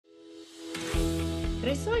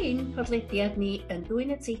Croeso i'n podlediad ni yn dwyn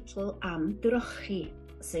y teitl am Drochi,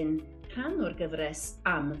 sy'n rhan o'r gyfres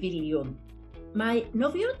am filiwn. Mae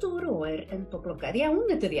nofio dŵr oer yn boblogaidd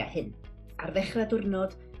iawn y dyddiau hyn. Ar ddechrau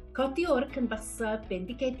diwrnod, codi o'r cynbasa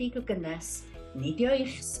bendigedig o gynnes, nidio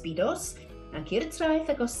i'ch sbidos, ac i'r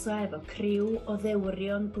traeth agosa efo criw o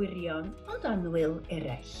ddewrion gwirion ond anwyl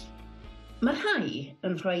eraill. Mae rhai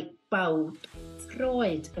yn rhoi bawd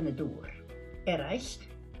ffordd yn y dŵr, eraill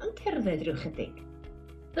yn cerdded rhyw chydig.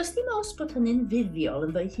 Does dim os bod hynny'n fuddiol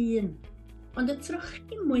yn ddoi hun, ond y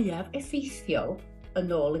trochi mwyaf effeithiol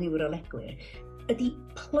yn ôl yn yw'r ydy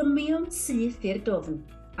plymio'n syth i'r dofn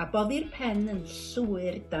a boddi'r pen yn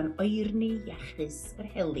llwyr dan oerni iachus yr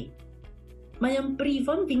heli. Mae o'n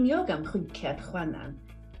brifo'n finiog am chwynciad chwanan,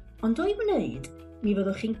 ond o'i wneud, mi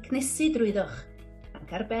fyddwch chi'n cnesu drwyddoch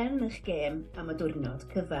ac ar ben eich gêm am y diwrnod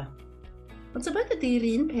cyfa. Ond tybed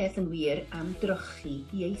ydy'r un peth yn wir am drochi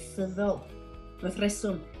ieithyddol. Wrth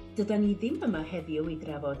reswm, dydan ni ddim yma heddiw i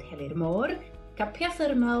drafod heli'r môr, capia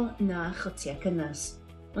thermal na chotia cynnas,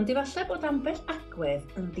 ond efallai bod ambell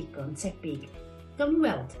agwedd yn ddigon tebyg. Gawn ni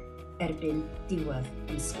weld erbyn diwedd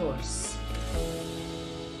yn sgwrs.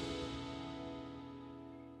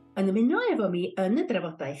 Yn ymuno efo mi yn y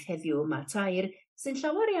drafodaeth heddiw mae tair sy'n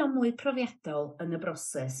llawer iawn mwy profiadol yn y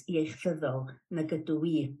broses ieithyddol nag ydw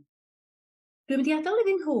i. Dwi'n mynd i adael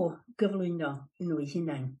iddyn nhw gyflwyno nhw'u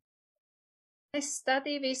hunain. Nesta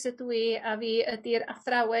Davies ydw i a fi ydy'r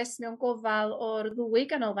athrawes mewn gofal o'r ddwy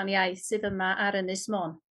ganolfannau iaith sydd yma ar Ynys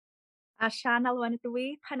Môn. A Siân Alwen ydw i,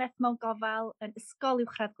 peneth mewn gofal yn ysgol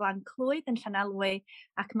uwchradd Glan Clwyd yn Llanelwy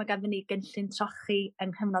ac mae ganddyn ni gynllun trochi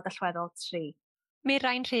yng nghyfnod allweddol 3.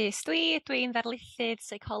 Mirain Rhys, dwi'n ddarlithydd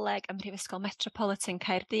seicoleg ym Mhrifysgol Met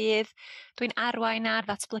Caerdydd. Dwi'n arwain ar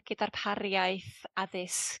ddatblygu darpariaeth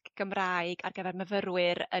addysg Gymraeg ar gyfer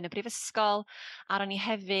myfyrwyr yn y brifysgol, a ro'n i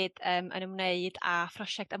hefyd yn ymwneud â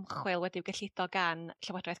phrosiect ymchwil wedi'w gyllido gan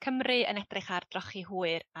Llywodraeth Cymru yn edrych ar drochi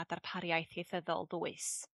hwyr a darpariaeth ieithyddol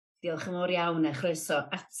dwys. Diolch yn fawr iawn a chroeso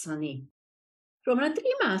ato ni. Rwy'n yna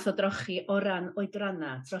 3 math o drochi o ran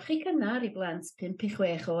oedranna. Trochi cynnar i blant 5 i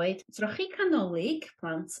 6 oed, trochi canolig,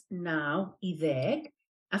 plant 9 i 10,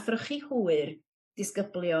 a trochi hwyr,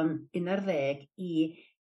 disgyblion 11 i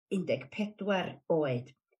 14 oed.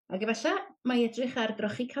 Ac efallai mae edrych ar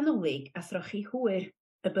drochi canolig a trochi hwyr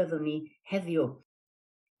y byddwn ni heddiw.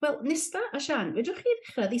 Wel, Nesta a Siân, fedrwch chi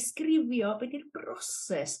ddechrau ddisgrifio beth yw'r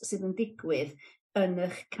broses sydd yn digwydd yn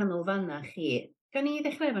eich canolfannau chi. Gan i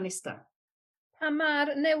ddechrau efo Nesta? Pan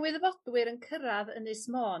mae'r newydd fodwyr yn cyrraedd Ynys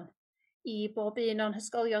Môn i bob un o'n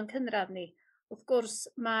hysgolion cynradd ni, wrth gwrs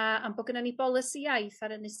am bod gennym ni bolisi iaith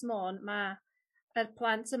ar Ynys Môn, mae'r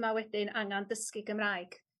plant yma wedyn angen dysgu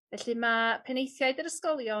Gymraeg. Felly mae penaethiaid yr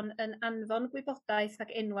ysgolion yn anfon gwybodaeth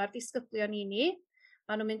ac enwau'r disgyblion i ni.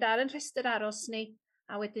 Maen nhw'n mynd ar yn rhestr aros ni,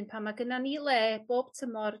 a wedyn pan mae gennym ni le bob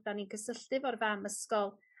tymor, da ni'n cysylltu fo'r fam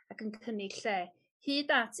ysgol ac yn cynnig lle.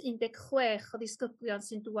 Hyd at 16 o ddisgyblion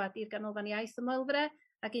sy'n dŵad i'r ganolfan iaith ym Mylfre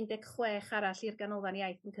ac 16 arall i'r ganolfan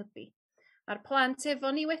iaith yn Cybi. Mae'r plant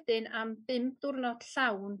efo ni wedyn am 5 diwrnod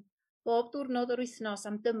llawn, bob diwrnod o'r wythnos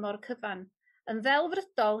am dymor cyfan, yn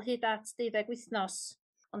ddelfrydol hyd at 12 wythnos.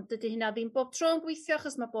 Ond dydy hynna ddim bob tro yn gweithio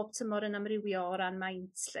achos mae bob tymor yn amrywio o ran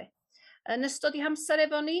maint lle. Yn ystod i hamser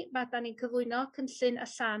efo ni, mae da ni'n cyflwyno cynllun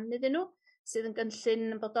y llan iddyn nhw, sydd yn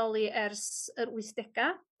gynllun yn bodoli ers yr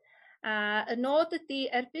 80au. A y nod ydy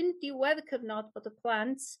erbyn diwedd y cyfnod bod y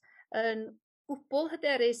plant yn gwbl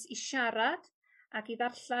hyderus i siarad ac i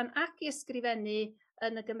ddarllen ac i ysgrifennu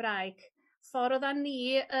yn y Gymraeg. Ffordd oeddan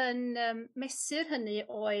ni yn mesur hynny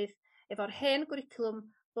oedd efo'r hen gwricwlwm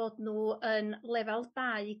bod nhw yn lefel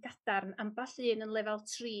 2 gadarn, amball un yn lefel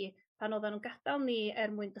 3 pan oeddan nhw'n gadael ni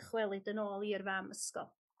mwyn dychwelyd yn ôl i'r fam ysgol.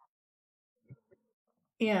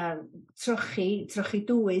 Ia, trochi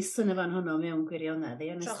dwys yn y fan honno mewn gwirionedd.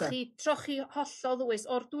 Trochi hollol ddwys.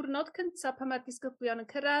 O'r diwrnod cyntaf pan mae'r disgyblion yn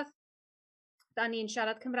cyrraedd, da ni'n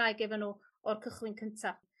siarad Cymraeg efo nhw o'r cychwyn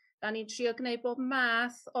cyntaf. Da ni'n trio gwneud bob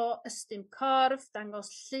math o ystym corff,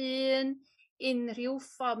 dangos llun, unrhyw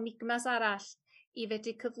ffordd migmas arall i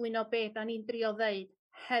fedru cyflwyno beth da ni'n drio ddeud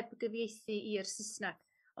heb gyfieithu i'r Saesneg.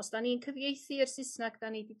 Os da ni'n cyfieithu i'r Saesneg,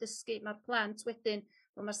 da ni wedi dysgu, mae'r plant wedyn,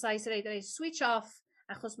 mae'r Sais reid switch off,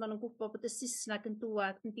 achos maen nhw'n gwybod bod y Saesneg yn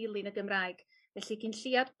dŵad yn dilyn y Gymraeg. Felly cyn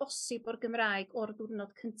lleiad bosib o'r Gymraeg o'r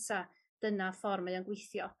diwrnod cyntaf, dyna ffordd mae o'n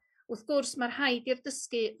gweithio. Wrth gwrs, mae'r rhaid i'r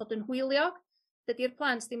dysgu fod yn hwyliog. Dydy'r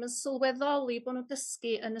plant ddim yn sylweddoli bod nhw'n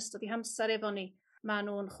dysgu yn ystod i hamser efo ni. Maen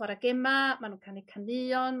nhw'n chwarae gema, maen nhw'n canu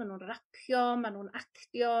canuon, maen nhw'n rapio, maen nhw'n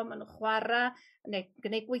actio, maen nhw'n chwarae, neu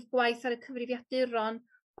gwneud gwaith ar y cyfrifiaduron,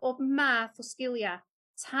 bob math o sgiliau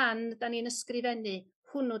tan da ni'n ysgrifennu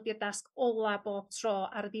hwnnw di'r dasg ola bob tro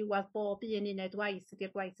ar ddiwedd bob un uned waith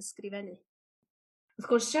ydy'r gwaith ysgrifennu. Wrth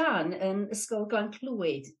gwrs, Siân, yn ysgol Glan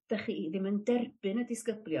Clwyd, dych chi ddim yn derbyn y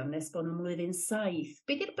disgyblion nes bod nhw'n mlwyddyn 7.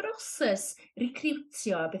 Be di'r broses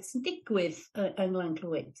recriwtio a beth sy'n digwydd yng Glan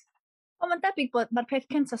Clwyd? Ond mae'n debyg bod mae'r peth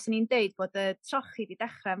cyntaf sy'n ni'n deud bod y trochi wedi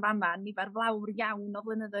dechrau yn fama nifer flawr iawn o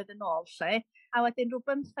flynyddoedd yn ôl lle. A wedyn rhyw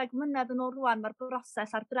 15 mlynedd yn ôl rwan mae'r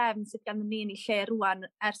broses a'r drefn sydd gan ni yn ei lle rwan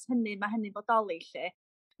ers hynny mae hynny'n bodoli lle.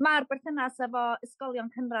 Mae'r berthynas efo ysgolion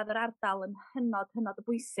cynradd yr ardal yn hynod o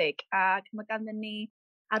bwysig ac mae ganddyn ni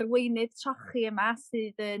arweinydd trochi yma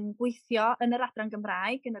sydd yn gweithio yn yr adran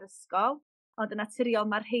Gymraeg yn yr ysgol, ond yn naturiol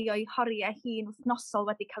mae rhai o'i horiau hi'n wythnosol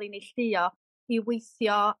wedi cael ei neilltuo i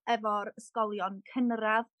weithio efo'r ysgolion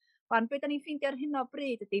cynradd. Wan, be da ni'n ffeindio ar hyn o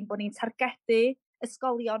bryd ydy bod ni'n targedu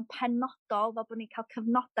ysgolion penodol fel bod ni'n cael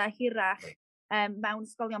cyfnodau hirach mewn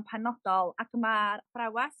ysgolion penodol ac mae'r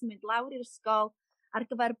athrawes yn mynd lawr i'r ysgol ar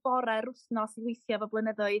gyfer bore'r wythnos i weithio efo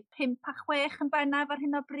blynyddoedd 5 a 6 yn bennaf ar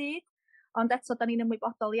hyn o bryd. Ond eto, da ni'n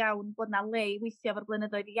ymwybodol iawn bod na le i weithio efo'r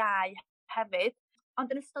blynyddoedd iau hefyd.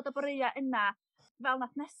 Ond yn ystod y boreau yna, fel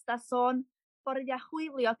nath Nesta sôn, boreau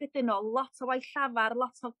hwylio gyda nhw, lot o waith llafar,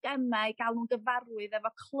 lot o gemau i gael nhw'n gyfarwydd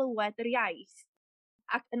efo clywed yr iaith.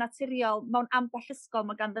 Ac yn naturiol, mewn ambell ysgol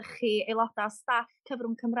mae ganddo chi aelodau o staff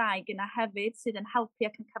cyfrwng Cymraeg yna hefyd sydd yn helpu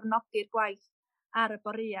ac yn cefnogi'r gwaith ar y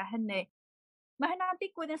boreau hynny. Mae hynna'n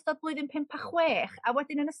digwydd yn ystod blwyddyn 5 a 6, a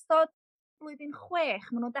wedyn yn ystod blwyddyn 6,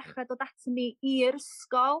 maen nhw'n dechrau dod ato ni i'r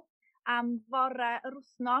ysgol am fore yr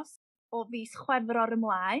wythnos o fis Chwefror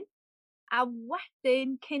ymlaen. A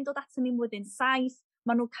wedyn, cyn dod ato ni blwyddyn 7,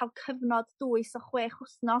 maen nhw'n cael cyfnod dwys o 6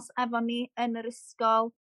 wythnos efo ni yn yr ysgol.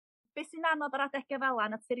 Be sy'n anodd ar adegau fel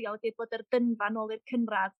naturiol ydy bod yr dynfa nôl i'r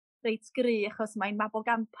cynradd reit gry, achos mae'n mabel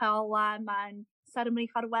gampau ola, mae'n seremoni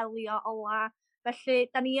ffarwelio ola. Felly,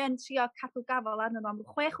 da ni yn trio cadw gafal arnyn nhw am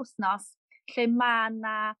 6 wythnos, lle mae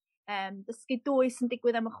yna dysgu dwys yn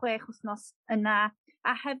digwydd am y 6 wythnos yna.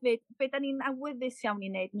 A hefyd, be da ni'n awyddus iawn i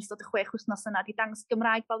wneud yn ystod y 6 wythnos yna, di dangos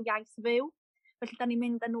Gymraeg fel iaith fyw. Felly, da ni'n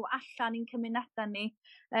mynd â nhw allan i'n cymunedau ni.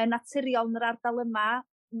 Naturiol yn yr ardal yma,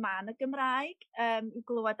 mae yna Gymraeg i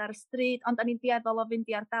glywed ar y stryd, ond da ni'n dieddol o fynd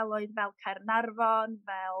i ardaloedd fel Caernarfon,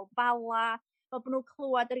 fel Bala, fel bod nhw'n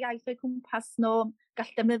clywed yr iaith o'i cwmpas nhw,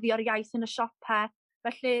 gall defnyddio'r iaith yn y siopau.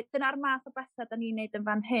 Felly, dyna'r math o bethau da ni'n neud yn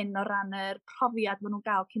fan hyn o ran yr profiad maen nhw'n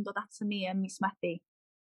gael cyn dod ato ni ym mis Medi.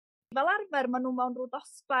 Fel arfer, maen nhw mewn rhyw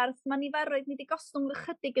dosbarth, mae niferoedd ni wedi gostwng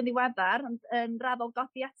ychydig yn ddiweddar, yn raddol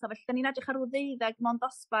godi eto, felly da ni'n edrych ar 12 mewn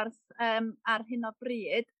dosbarth ar hyn o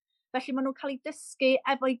bryd. Felly maen nhw'n cael eu dysgu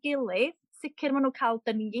efo'i gilydd, sicr maen nhw'n cael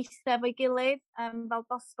dynieithau efo'i gilydd fel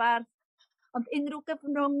dosbarth, ond unrhyw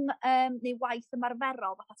gyfrwng neu waith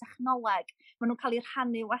ymarferol fatha technoleg, maen nhw'n cael eu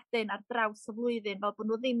rhannu wedyn ar draws y flwyddyn fel bod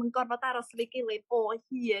nhw ddim yn gorfod aros efo'i gilydd o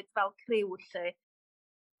hyd fel criw lle.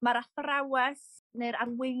 Mae'r athrawes neu'r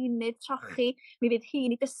arweinydd trochi, mi fydd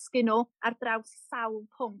hi'n ei dysgu nhw ar draws sawl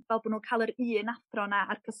pwnc fel bod nhw'n cael yr un athro yna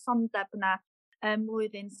a'r cysondeb yna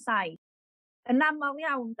mlwyddyn 7. Yn aml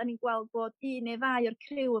iawn, da ni'n gweld bod 1 neu 2 o'r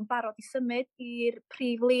criw yn barod i symud i'r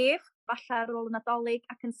prif lif, falle ar ôl y Nadolig,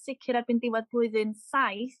 ac yn sicr erbyn diwedd blwyddyn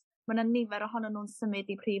 7, mae yna nifer ohonyn nhw'n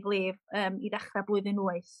symud i prif lif i ddechrau blwyddyn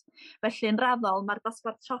 8. Felly yn raddol, mae'r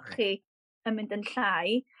dosbarth trochi yn mynd yn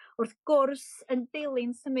llai. Wrth gwrs, yn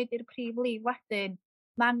dilyn symud i'r prif lif wedyn,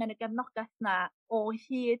 mae angen y gefnogaeth yna o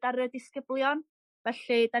hyd ar y disgyblion.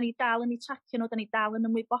 Felly, da ni dal yn eu tracio nhw, da ni dal yn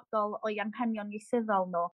ymwybodol o'i anghenion ieithyddol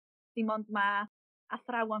nhw. Dim ond mae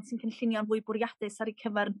athrawon sy'n cynllunio'n fwy bwriadus ar eu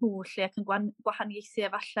cyfer nhw lle ac yn gwahaniaethu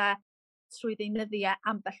efallai trwy ddeunyddiau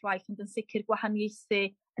ambell waith, ond yn sicr gwahaniaethu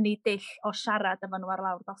yn ei dull o siarad efo nhw ar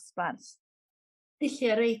lawr dosbarth.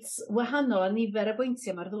 Dulliau reit wahanol a nifer y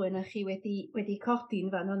bwyntiau mae'r ddwy yna chi wedi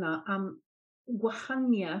codi'n fan hwnna am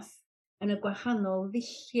gwahaniaeth yn y gwahanol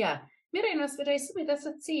ddulliau. Mirain Rhys, fe rai symud at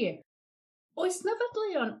y ti. Oes na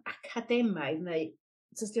ddadleuon academaidd neu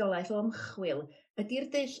tystiolaeth o ymchwil ydy'r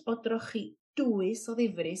dull o drochi dwys o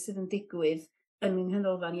ddifri sydd yn digwydd yn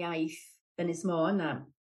nghanolfan iaith Ynys Môn a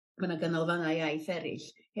mae yna ganolfannau iaith eraill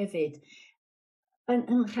hefyd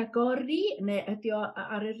yn rhagori neu ydy o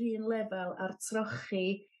ar yr un lefel a'r trochi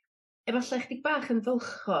efallai chydig bach yn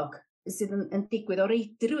fylchog sydd yn digwydd o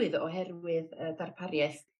reidrwydd oherwydd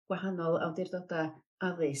darpariaeth gwahanol awdurdodau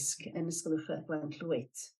addysg yn ysgol uwchradd Glan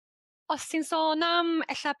Clwyd. Os ti'n sôn am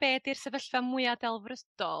ella be di'r sefyllfa mwyaf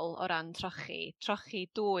delfrydol o ran trochi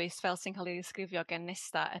dwys fel sy'n cael ei ddisgrifio gen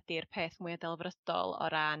Nesta ydy'r peth mwyaf delfrydol o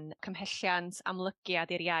ran cymhelliant,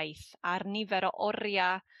 amlygiad i'r iaith a'r nifer o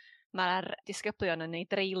oriau mae'r disgyblion yn ei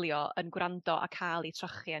dreulio yn gwrando a cael eu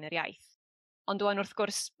trochi yn yr iaith. Ond dwi'n wrth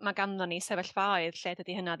gwrs mae ganddo ni sefyllfaoedd lle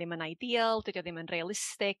dydy hynna ddim yn ideal, dydy o ddim yn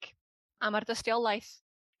realistig, a mae'r dystiolaeth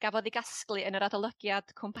gafodd ei gasglu yn yr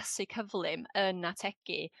adolygiad cwmpasu cyflym yn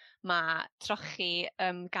ategu mae trochi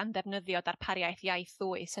gan ddefnyddio darpariaeth iaith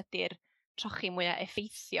ddwys ydy'r trochi mwyaf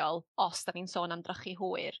effeithiol os da ni'n sôn am drochi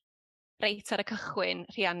hwyr. Reit ar y cychwyn,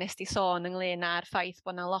 Rhian, nes di sôn ynglyn â'r ffaith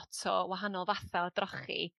bod yna lot o wahanol fatha o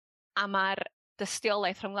drochi, a mae'r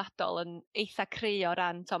dystiolaeth rhyngwladol yn eitha cry o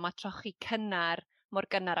ran mae trochi cynnar mor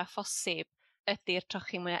gynnar a phosib ydy'r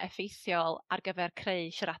trochi mwyaf effeithiol ar gyfer creu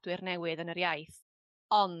siaradwyr newydd yn yr iaith.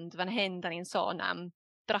 Ond fan hyn, da ni'n sôn am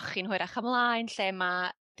drochi'n hwyrach ymlaen, lle mae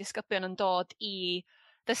disgyblion yn dod i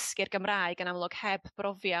ddysgu'r Gymraeg yn amlwg heb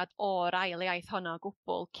brofiad o'r ail iaith honno o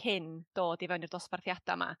gwbl cyn dod i fewn i'r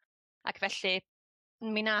dosbarthiadau yma. Ac felly,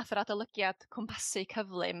 mi nath yr adolygiad cwmpasu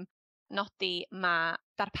cyflym nodi mae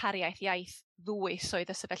darpariaeth iaith ddwys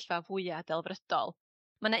oedd y sefyllfa fwyaf delfrydol.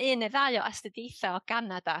 Mae yna un neu ddau o astudiaethau o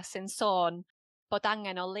Ganada sy'n sôn bod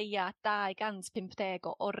angen o leia 250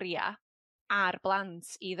 o oriau ar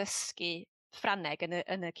blant i ddysgu Ffrangeg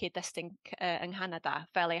yn y cyd-destun yng Nghanada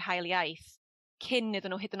fel eu hael iaith, cyn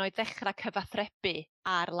iddyn nhw hyd yn oed ddechrau cyfathrebu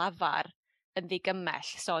ar lafar yn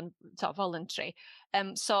ddigymell, voluntary.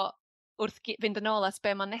 So, wrth fynd yn ôl at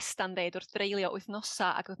be mae Nesta'n dweud wrth dreulio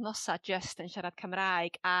wythnosa ac wythnosa just yn siarad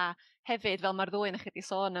Cymraeg, a hefyd, fel mae'r ddwy yn chi wedi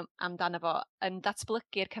sôn amdano fo, yn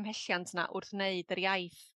datblygu'r cymhelliant yna wrth wneud yr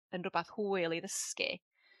iaith yn rhywbeth hwyl i ddysgu.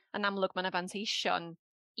 Yn amlwg mae'n fanteision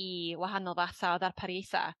i wahanol fatha o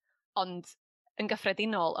ddarpariaethau, ond yn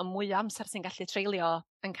gyffredinol, y mwy amser sy'n gallu treulio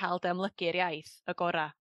yn cael ymlygu'r iaith y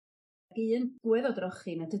gorau. Un gwydd o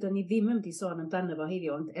drochi na dydyn ni ddim yn mynd i sôn amdano fo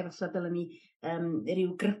heddiw, ond efallai dylen ni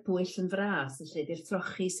ryw grybwyll yn fras, felly, di'r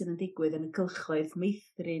trochi sydd yn digwydd yn y cylchoedd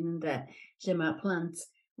meithrin ynde, lle mae plant,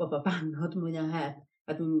 bod banod mwy o heb,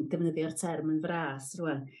 a dwi'n defnyddio'r term yn fras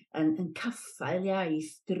rwan, yn caffael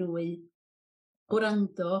iaith drwy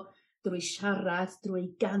gwrando, drwy siarad, drwy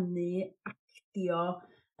ganu, actio,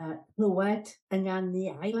 clywed, ynganu,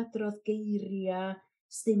 ailadrodd geiria,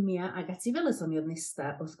 stumia ac ati fel y soniodd Nesta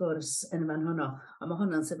wrth gwrs yn fan honno, ond mae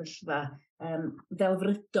honno'n sefyllfa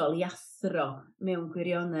ddelfrydol i athro mewn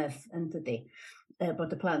gwirionedd yn dydi,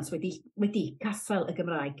 bod y plant wedi caffael y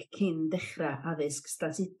Gymraeg cyn dechrau addysg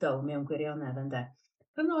statudol mewn gwirionedd ynde.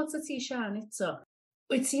 Rhynod at ti, Siân, eto.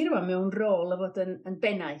 Wyt ti rwan mewn rôl o fod yn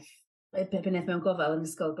bennaeth mewn gofal yn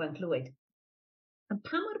ysgol Glan Clwyd?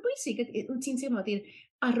 Pa mor bwysig wyt ti'n teimlo di'r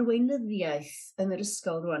arweinyddiaeth yn yr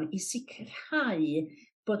ysgol rwan i sicrhau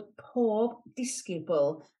bod pob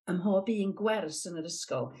disgybl ym mhob un gwers yn yr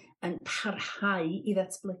ysgol yn parhau i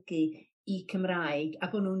ddatblygu i Cymraeg,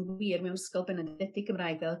 a bod nhw'n wir mewn ysgol benedictine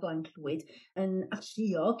Gymraeg fel Glan Clwyd yn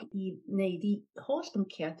alluog i wneud i holl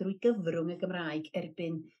bynciau drwy gyfrwng y Gymraeg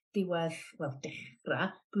erbyn diwedd,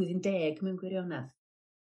 dechrau, blwyddyn 10 mewn gwirionedd.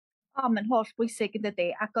 Mae'n holl bwysig yn dydi,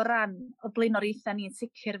 ac o ran o blaenoriaethau ni'n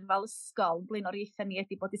sicr fel ysgol, blaenoriaethau ni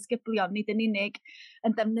ydy bod disgyblion nid yn unig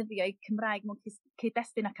yn defnyddio eu Cymraeg mewn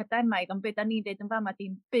cyd-destun academaidd, ond beth da ni'n dweud yn fama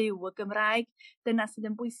di'n byw y Gymraeg. Dyna sydd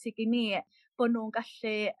yn bwysig i ni, bod nhw'n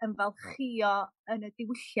gallu ymfalchio yn y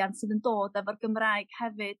diwylliant sydd yn dod efo'r Gymraeg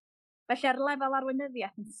hefyd. Felly ar lefel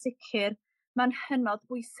arweinyddiaeth yn sicr, mae'n hynod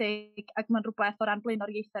bwysig ac mae'n rhywbeth o ran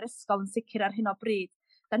blaenoriaethau'r ysgol yn sicr ar hyn o bryd.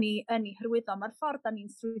 Da ni yn ei hyrwyddo, mae'r ffordd da ni'n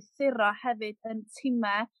strwythuro hefyd yn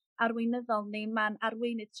timau arweinyddol ni, mae'n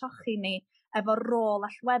arweinydd trochi ni efo rôl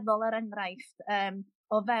allweddol enghraifft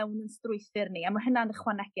o fewn yn strwythyr ni, a mae hynna'n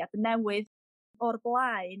ychwanegiad newydd o'r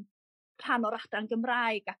blaen rhan o'r adran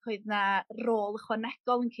Gymraeg, ac oedd na rôl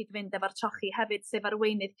ychwanegol yn cyd-fynd efo'r trochi hefyd, sef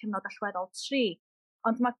arweinydd cyfnod allweddol 3.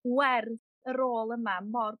 Ond mae gwerth y rôl yma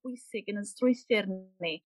mor bwysig yn strwythyr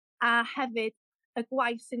ni, a hefyd y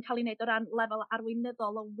gwaith sy'n cael ei wneud o ran lefel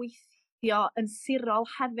arweinyddol o weithio yn sirol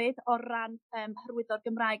hefyd o ran hyrwyddo'r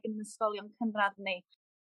Gymraeg yn ysgolion cynradd ni.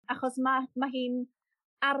 Achos mae hi'n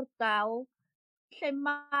ardal lle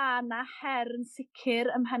mae yna her yn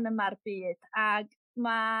sicr ymhen yma'r byd, ac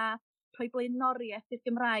mae rhoi blaenoriaeth i'r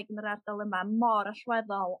Gymraeg yn yr ardal yma mor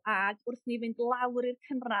allweddol, ac wrth ni fynd lawr i'r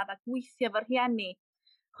cynradd a gweithio efo'r rhieni,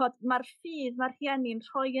 mae'r ffydd mae'r rhieni'n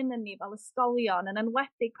rhoi yn ni fel ysgolion, yn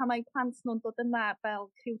enwedig pan mae plant nhw'n dod yma fel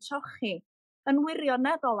criw trochi, yn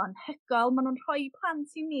wirioneddol anhygoel. Maen nhw'n rhoi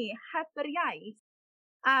plant i ni heb yr iaith,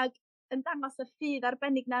 ac yn dangos y ffydd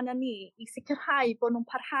arbennig na ni i sicrhau bod nhw'n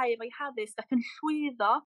parhau efo'u haddysg ac yn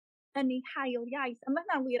llwyddo yn eu hael iaith. A mae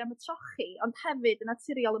hynna'n wir am y trochi, ond hefyd yn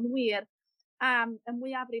naturiol yn wir am y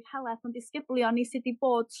mwyafrif helaeth o'n disgyblion ni sydd wedi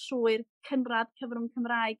bod trwy'r cynradd cyfrwng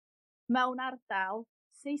Cymraeg mewn ardal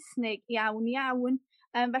Saesnig iawn.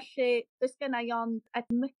 Felly, does gennai ond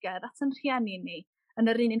edmygedd at yn rhieni ni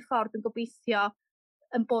yn yr un ffordd yn gobeithio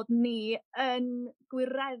yn bod ni yn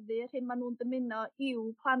gwireddu'r hyn maen nhw'n dymuno i'w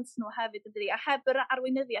plant nhw hefyd ydy. A heb yr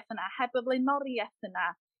arweinyddiaeth yna, heb y flaenoriaeth yna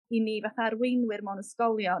i ni fatha arweinwyr mewn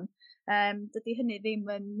ysgolion, dydy hynny ddim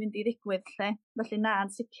yn mynd i ddigwydd lle. Felly na,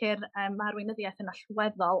 yn sicr mae arweinyddiaeth yn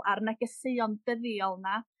allweddol a'r negeseuon dyddiol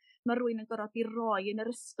na. Mae rhywun yn gorfod i roi yn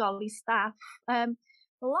yr ysgol i staff.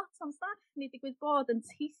 Lot o'n staff ni digwydd bod yn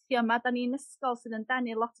teithio yma. Da ni'n ysgol sydd yn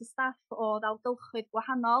denu lot o staff o ddawgylchoedd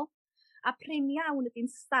gwahanol. A prin iawn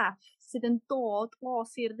ydy'n staff sydd yn dod o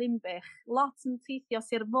Sir Ddinbych. Lot yn teithio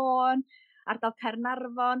Sir Fôn, ardal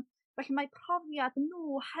Caernarfon. Felly mae profiad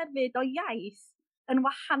nhw hefyd o iaith yn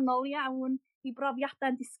wahanol iawn i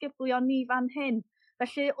brofiadau'n disgyblion ni fan hyn.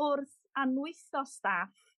 Felly wrth anwytho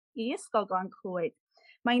staff i ysgol Glan Clwyd,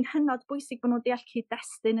 mae'n hynod bwysig bod nhw'n deall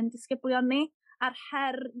cyd-destun yn disgyblion ni, a'r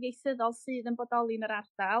her ieithyddol sydd yn bodoli yn yr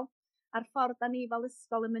ardal, a'r ffordd da ni fel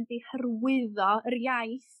ysgol yn mynd i hyrwyddo yr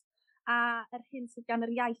iaith a yr hyn sydd gan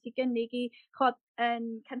yr iaith i gynnig i chod yn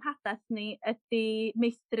cenhadaeth ni ydy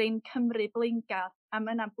meithrin Cymru blaengar, a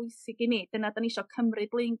mae yna'n bwysig i ni. Dyna da ni eisiau Cymru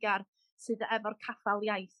blaengar sydd efo'r caffael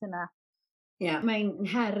iaith yna. Ia, mae'n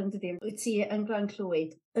her yn dydy. Wyt ti yn Glan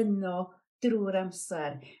Clwyd yno drwy'r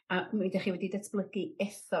amser, a mi ydych chi wedi datblygu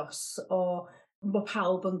ethos o bod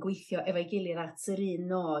pawb yn gweithio efo'i gilydd at yr un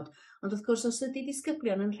nod. Ond wrth gwrs, os ydy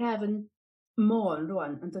disgyblion yn nhrefn Mewn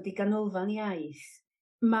rwan yn dod i ganolfan iaith,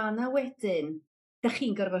 mae yna wedyn, da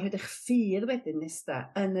chi'n gorfod rhoid eich ffydd wedyn Nesta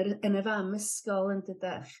yn y fam ysgol yn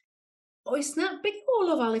dydach. Oes na, beth yw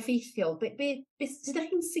olofal effeithiol? Beth sydd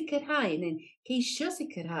ydych chi'n sicrhau neu'n ceisio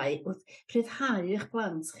sicrhau wrth rhyddhau eich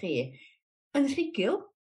plant chi yn rhugl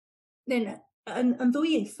neu'n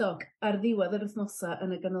ddwyieithog ar ddiwedd yr wythnosa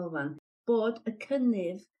yn y ganolfan, bod y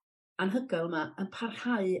cynnydd anhygoel yma yn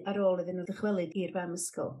parhau ar ôl iddyn nhw ddychwelyd i'r fam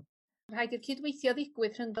ysgol. Rhaid i'r cydweithio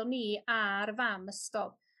ddigwydd rhyngddo ni a'r fam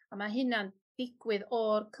ysgol, a mae hynna'n digwydd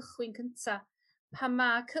o'r cychwyn cyntaf. Pan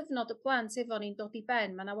mae cyfnod y plant efo ni'n dod i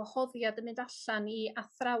ben, mae yna wahoddiad yn mynd allan i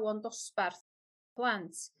athrawon dosbarth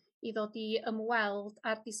plant i ddod i ymweld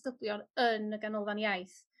â'r disgyblion yn y ganolfan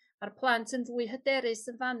iaith. Mae'r plant yn fwy hyderus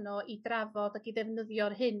yn fanno i drafod ac i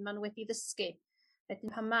ddefnyddio'r hyn maen nhw wedi ddysgu.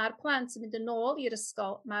 Wedyn pan mae'r plant yn mynd yn ôl i'r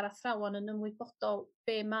ysgol, mae'r athrawon yn ymwybodol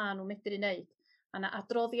be maen nhw'n medru wneud. Mae yna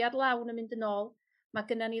adroddiad lawn yn mynd yn ôl, mae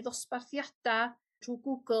gennym ni ddosbarthiadau trwy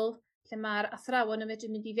Google, lle mae'r athrawon yn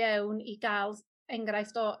medru mynd i fewn i gael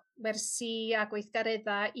enghraifft o wersi a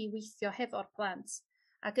gweithgareddau i weithio hefo'r plant.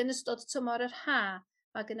 Ac yn ystod tymor yr ha,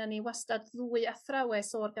 mae gennym ni wastad 2 athrawes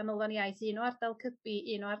o'r ganolfan iaith, un o ardal Cybi,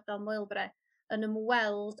 un o ardal Moelbre, yn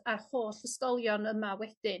ymweld â'r holl ysgolion yma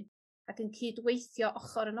wedyn, ac yn cydweithio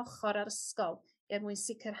ochr yn ochr ar ysgol, mwyn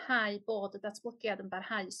sicrhau bod y datblygiad yn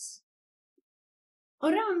barhaus. O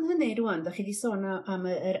ran hynny rwan, da chi wedi sôn am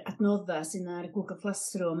yr adnoddau sy'n ar Google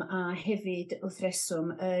Classroom a hefyd wrth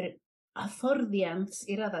reswm yr hyfforddiant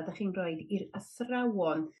i raddau da chi'n rhoi i'r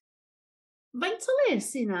athrawon. Faint o le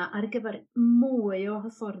sy'n ar gyfer mwy o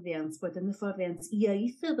hyfforddiant, bod yn hyfforddiant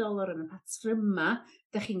ieithyddol o'r y patryma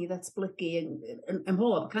da chi'n ei ddatblygu ym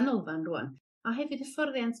mhob canolfan rwan, a hefyd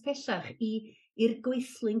hyfforddiant pellach i'r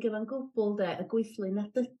gweithlu'n gyfan gwbl, y gweithlu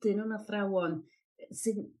nad ydyn nhw'n athrawon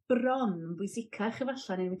sy'n bron yn bwysicach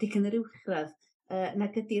efallai yn wedi yn yr uwchradd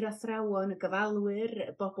nag ydy'r athrawon, y gofalwyr,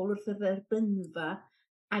 y bobl wrth y dderbynfa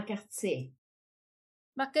ag ati.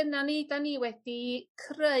 Mae gynna ni, da ni wedi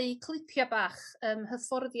creu clipia bach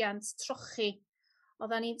hyfforddiant trochi.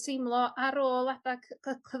 Oeddan ni'n teimlo ar ôl adag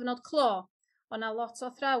cyfnod clo, o'na lot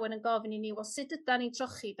o athrawon yn gofyn i ni, wel sut ydan ni'n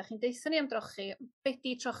trochi? Da chi'n deithio ni am drochi, be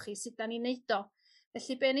di trochi, sut da ni'n neud o?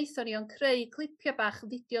 Felly be wnaethon ni o'n creu clipia bach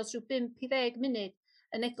fideos rhyw 5 i 10 munud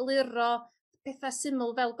yn egluro pethau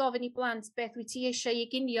syml fel gofyn i blant beth wyt ti eisiau i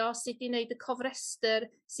ginio, sut i wneud y cofrestr,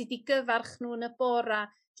 sut i gyfarch nhw yn y bora,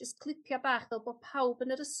 jyst clipia bach fel bod pawb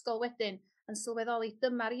yn yr ysgol wedyn yn sylweddoli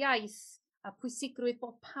dyma'r iaith a pwysigrwydd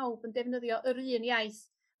bod pawb yn defnyddio yr un iaith,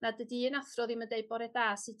 na dydy un athro ddim yn deud bore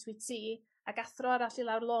da sut wyt ti, ac athro arall i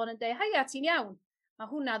lawr lôn yn deud haia ti'n iawn. Mae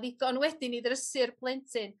hwnna ddigon wedyn i ddrysu'r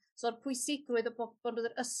plentyn. So'r pwysigrwydd o bod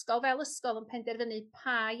yr ysgol fel ysgol yn penderfynu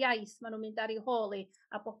pa iaith maen nhw'n mynd ar ei hôl i,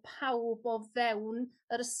 a bod pawb o fewn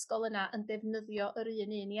yr ysgol yna yn defnyddio yr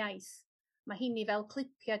un iaith. Mae hynny fel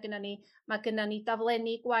clipia gyda ni, mae gyda ni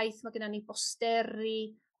daflenni gwaith, mae gyda ni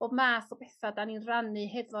bosteri, bob math o bethau da ni'n rannu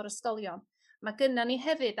hefo'r ysgolion. Mae gyda ni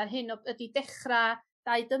hefyd, ar hyn ydy dechrau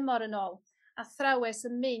 2 dymor yn ôl, athrawes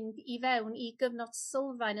yn mynd i fewn i gyfnod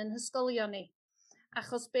sylfaen yn hysgolion ni.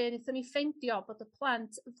 Achos be wnaethon ni ffeindio bod y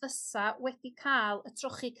plant fysa wedi cael y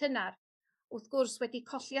trochi cynnar, wrth gwrs wedi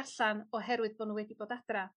colli allan oherwydd bod nhw wedi bod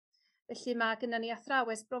adra. Felly mae gyda ni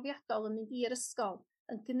athrawes brofiadol yn mynd i'r ysgol,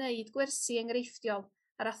 yn gwneud gwersi enghreifftiol,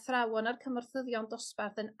 A'r athrawon a'r cymorthyddion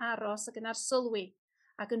dosbarth yn aros ac yn arsylwi,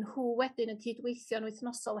 ac yn nhw wedyn yn cydweithio'n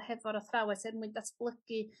wythnosol hefo'r athrawes mwyn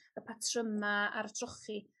datblygu y patryma a'r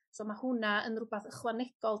trochi. So mae hwnna yn rhywbeth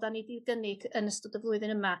ychwanegol da ni wedi gynnig yn ystod y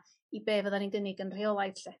flwyddyn yma i be fydda ni'n gynnig yn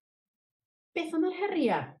rheolaidd lle. Beth am yr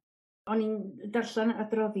heriau? O'n i'n darllen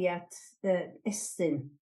adroddiad Estyn.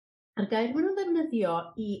 A'r gair maen nhw'n ddefnyddio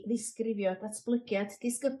i ddisgrifio datblygiad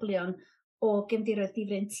disgyblion o gefndiroedd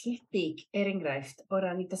difreintiedig, enghraifft, o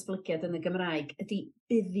ran i datblygiad yn y Gymraeg, ydy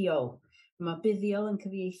buddiol. Mae buddiol yn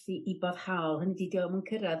cyfieithu i boddhaol, hynny ydi diolch yn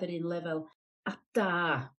cyrraedd yr un lefel a da.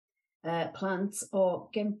 Plant o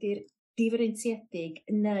gefndir difreintiedig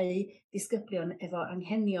neu disgyblion efo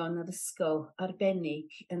anghenion addysgol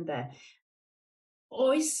arbennig ynde.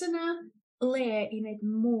 Oes yna le i wneud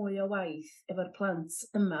mwy o waith efo'r plant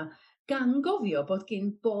yma, gan gofio bod gen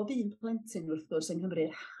bob un plentyn wrth gwrs yng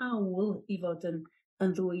Nghymru'r hawl i fod yn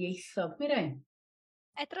ddwyieithog. Mirain?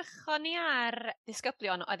 Edrychon ni ar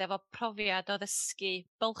disgyblion oedd efo profiad o ddysgu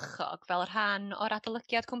bylchog fel rhan o'r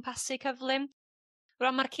adolygiad cwmpasu cyflym.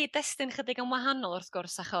 Rwan mae'r cyd-destun chydig yn wahanol wrth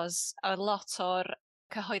gwrs achos oedd lot o'r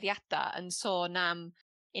cyhoeddiadau yn sôn am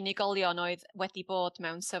unigolion oedd wedi bod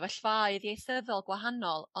mewn sefyllfaoedd ieithyddol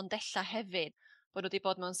gwahanol, ond ella hefyd bod nhw wedi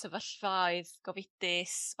bod mewn sefyllfaoedd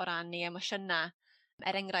gofidus o ran eu emosiynau,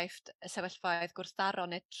 enghraifft y sefyllfaoedd gwrthdaro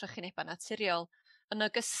neu trychinebau naturiol, yn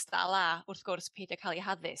ogystal â, wrth gwrs, peidio cael eu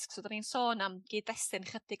haddysg. So, da ni'n sôn am gyd-destun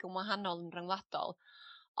chydig yn wahanol yn rhyngwladol,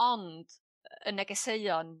 ond y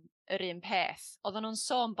negeseuon yr un peth. Oedden nhw'n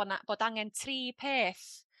sôn bod angen 3 peth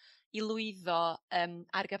i lwyddo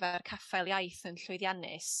ar gyfer caffael iaith yn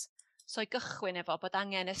llwyddiannus. So i gychwyn efo bod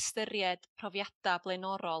angen ystyried profiadau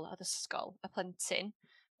blaenorol addysgol y plentyn,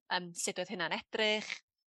 sut oedd hynna'n edrych,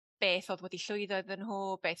 beth oedd wedi llwyddo iddyn nhw,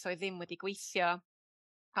 beth oedd ddim wedi gweithio,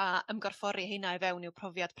 a ymgorffori hynna i fewn i'w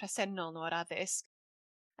profiad presennol nhw o'r addysg.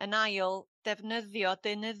 Yn ail, defnyddio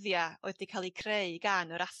deunyddiau oedd wedi cael eu creu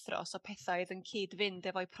gan yr athro, so pethau oedd yn cyd-fynd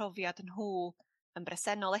efo'u profiad nhw yn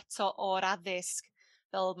bresennol eto o'r addysg,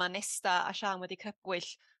 fel mae Nesta a Siân wedi crybwyll,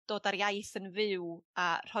 dod ar iaith yn fyw a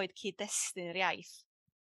rhoi'r cyd-destun i'r iaith.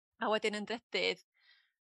 A wedyn yn drydydd,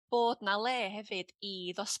 bod na le hefyd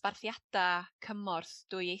i ddosbarthiadau cymorth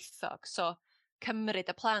dwyieithog, so cymryd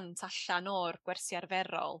y plant allan o'r gwersi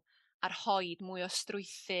arferol a rhoid mwy o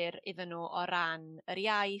strwythur iddyn nhw o ran yr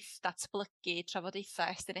iaith, datblygu trafodaethau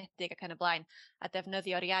estynedig ac yn y blaen, a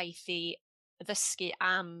defnyddio'r iaith i ddysgu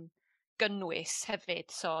am gynnwys hefyd,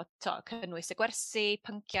 so cynnwys y gwersi,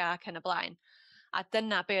 pynciau ac yn y blaen. A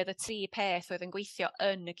dyna be oedd y 3 peth oedd yn gweithio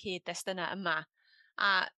yn y cyd-destuna yma. A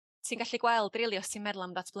ti'n gallu gweld rili os ti'n meddwl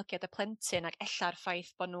am datblygiad y plentyn ac ella'r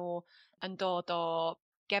ffaith bod nhw yn dod o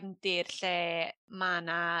gefndir lle mae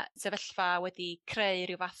yna sefyllfa wedi creu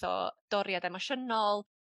rhyw fath o doriad emosiynol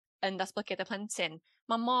yn datblygiad y plentyn.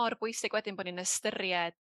 Mae mor bwysig wedyn bod ni'n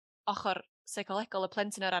ystyried ochr seicolegol y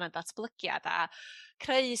plentyn o ran y datblygiad a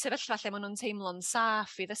creu sefyllfa lle maen nhw'n teimlo'n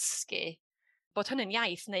saff i ddysgu. Bod hynny'n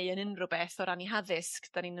iaith neu yn unrhyw beth o ran 'i haddysg,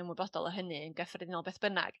 da ni'n ymwybodol o hynny yn gyffredinol beth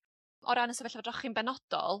bynnag. O ran y sefyllfa drochi'n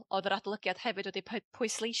benodol, oedd yr adolygiad hefyd wedi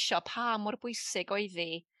pwysleisio pa mor bwysig oedd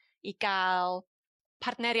i gael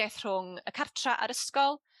partneriaeth rhwng y cartra a'r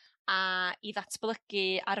ysgol a i ddatblygu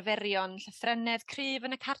arferion llythrennedd cryf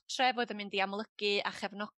yn y cartref oedd yn mynd i amlygu a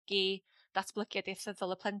chefnogi datblygiad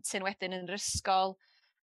ieithyddol y plentyn wedyn yn yr ysgol.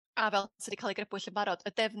 A fel sydd wedi cael ei grybwyll yn barod,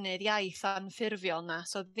 y defnydd iaith anffurfiol yna,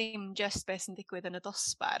 so ddim just beth sy'n digwydd yn y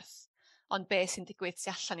dosbarth, ond beth sy'n digwydd tu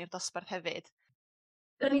allan i'r dosbarth hefyd.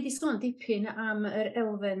 Da ni wedi sôn dipyn am yr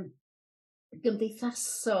elfen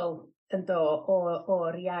gymdeithasol yn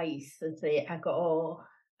o'r iaith ac o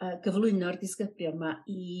gyflwyno'r disgyblion yma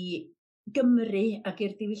i Gymru ac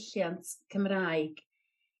i'r diwylliant Cymraeg.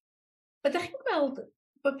 Ydych chi'n gweld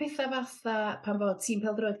bod pethau fatha pan fod tîm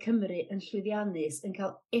pêl-droed Cymru yn llwyddiannus yn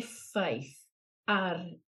cael effaith ar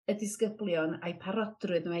y disgyblion a'i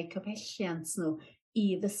parodrwydd nhw, a'i copelliant nhw i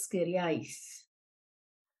ddysgu'r iaith?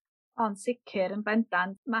 Ond sicr yn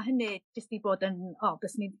bendant, mae hynny jyst i bod yn,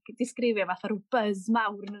 bys ni'n disgrifio fatha rhyw buzz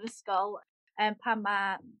mawr yn yr ysgol pan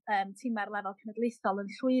mae tîmau'r lefel cenedlaethol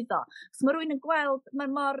yn llwyddo. Os mae rhywun yn gweld,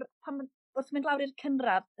 wrth mynd lawr i'r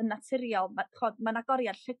cynradd yn naturiol, mae'n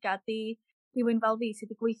agoriad llygad i rhywun fel fi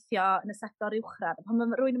sydd wedi gweithio yn y sector uwchradd. Pan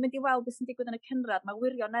mae rhywun yn mynd i weld beth sy'n digwydd yn y cynradd, mae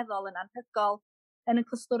wirioneddol yn anhygoel. Yn y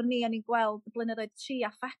clwstwr ni, ni'n gweld y blynyddoedd 3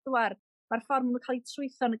 a 4, mae'r ffordd maen nhw'n cael eu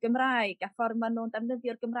trwytho yn y Gymraeg a ffordd maen nhw'n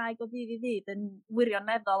defnyddio'r Gymraeg o ddydd i ddydd yn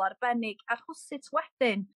wirioneddol arbennig. A rhwsut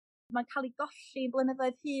wedyn, mae'n cael ei golli yn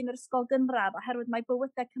blynyddoedd hŷn yr ysgol gynradd oherwydd mae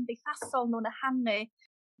bywydau cymdeithasol nhw'n ehangu.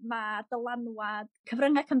 mae dylanwad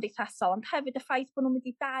cyfryngau cymdeithasol, ond hefyd y ffaith bod nhw'n mynd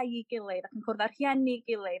i dau i gilydd ac yn cwrdd â'r rhieni i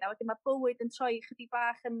gilydd, a wedyn mae bywyd yn troi chydig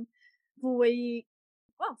bach yn fwy,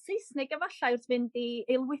 Saesnig efallai wrth fynd i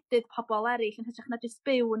aelwydydd pobl eraill yn hytrach na jyst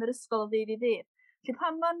byw yn yr ysgol o ddydd i ddydd. Felly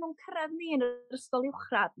pan maen nhw'n cyrraedd ni yn yr ysgol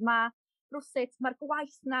uwchradd, mae'r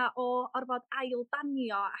gwaith na o orfod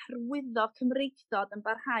aildanio a hyrwyddo Cymreicdod yn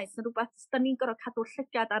barhaus yn rhywbeth da ni'n gorfod cadw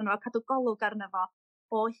llygad arno, cadw golwg arno fo,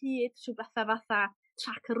 o hyd trwy bethau fatha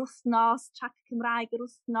trac yr wythnos, trac Cymraeg yr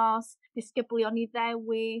wythnos, disgyblion i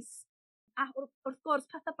ddewis, a wrth gwrs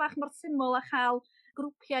pethau bach mor syml a chael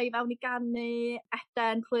grwpiau i fewn i ganu,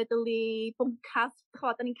 eden, chledylu, bwncath,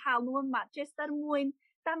 da ni'n cael nhw yma, jyst er mwyn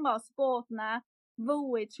dangos bod na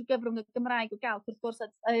fywyd trwy gyfrwng y Gymraeg o gael, wrth gwrs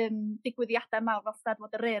digwyddiadau mawr fel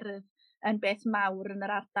Steddfod yr Urdd yn beth mawr yn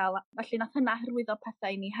yr ardal, felly nath hynna hyrwyddo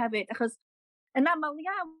pethau i ni hefyd, achos yn aml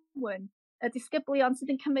iawn, y disgyblion sydd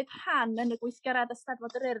yn cymryd rhan yn y gweithgaredd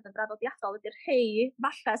Eisteddfod yr Urdd yn draddodiadol ydy'r rhai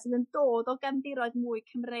falle sydd yn dod o gefndiroedd mwy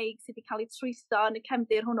Cymreig sydd wedi cael eu trwytho yn y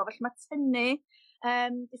cefndir hwnnw, felly mae tynnu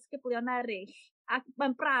disgyblion eraill, ac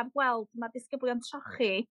mae'n braf gweld mae disgyblion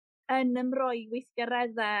trochi yn ymroi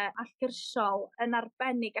weithgareddau allgyrsiol yn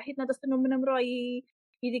arbennig, a hyd yn oed os dyn nhw'n mynd ymroi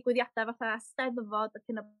i ddigwyddiadau fatha Steddfod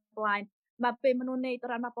ac yn y blaen, mae be maen nhw'n neud o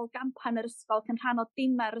ran mabwl gampan yr ysgol, cyn rhan o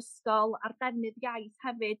dimer ysgol a'r defnydd iaith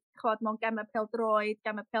hefyd, mewn gemau pêl-droed,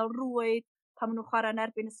 gemau pêl-rwyd, pan maen nhw'n chwarae yn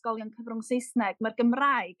erbyn ysgolion cyfrwng Saesneg. Mae'r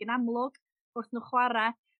Gymraeg yn amlwg wrth nhw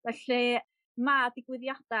chwarae, felly mae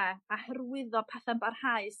digwyddiadau a hyrwyddo pethau'n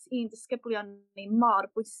barhaus i'n disgyblion ni mor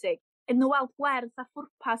bwysig. Yn nhw weld werth a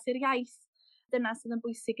phwrpas i'r iaith, dyna sydd yn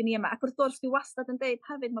bwysig yn ni yma. Ac wrth gwrs, dwi wastad yn deud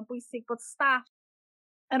hefyd, mae'n bwysig bod staff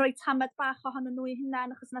yn rhoi tamed bach ohonyn nhw eu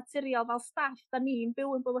hunain, achos naturiol fel staff, da ni'n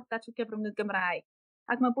byw yn bywydau trwy gyfrwng y Gymraeg.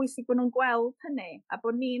 Ac mae'n bwysig bod nhw'n gweld hynny, a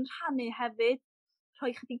bod ni'n rhannu hefyd,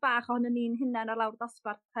 rhoi chydig bach ohonyn ni'n hunain ar lawr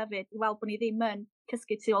dosbarth hefyd, i weld bod ni ddim yn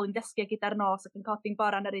cysgu tu ôl i'n dysgu gyda'r nos ac yn codi'n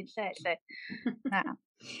bora yn yr un lle.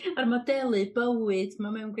 A'r modelu bywyd,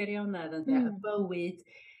 mae mewn gwirionedd, y bywyd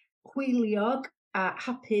hwyliog a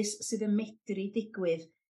hapus sydd yn medru digwydd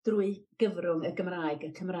drwy gyfrwng y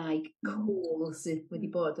Cymraeg cool sydd wedi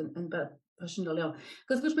bod yn proffesiynol iawn.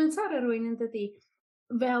 Wrth gwrs mae'n taro rwy'n yn dydi,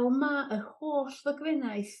 fel mae y holl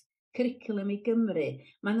ddogfennaeth cwricwlwm i Gymru,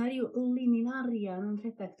 mae yna ryw linyn arian yn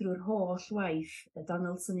rhedeg drwy'r holl waith, y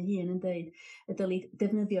Donaldson ei hun yn dweud, y dylid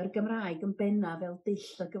defnyddio'r Gymraeg yn benna fel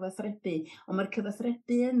dull o gyfathrebu, ond mae'r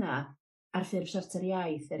cyfathrebu yna ar ffurf siarter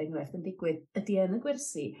iaith, enghraifft, yn digwydd ydy yn y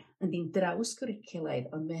gwersi, yn dim draws cwricwlaidd,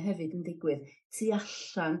 ond mae hefyd yn digwydd tu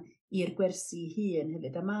allan i'r gwersi hun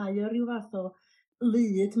hefyd. A mae o ryw fath o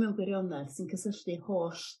lyd mewn gwirionedd sy'n cysylltu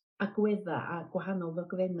holl agweddau a gwahanol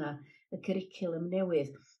ddogfennau y cwricwlwm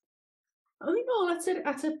newydd. Ond i nôl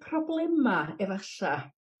at y problema efalla.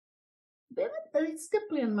 Be mae'r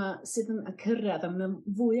disgyblion yma sydd yn cyrraedd, a mae'n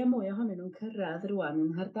fwy a mwy ohonyn nhw'n cyrraedd rwan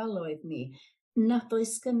yn hardaloedd ni, nad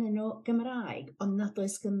oes gynnyn nhw Gymraeg, ond nad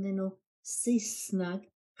oes gynnyn nhw Saesneg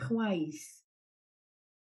chwaith.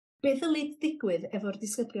 Beth ddylid digwydd efo'r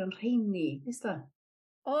disgyblion rheini, Nesta?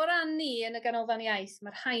 O ran ni yn y ganolfan iaith,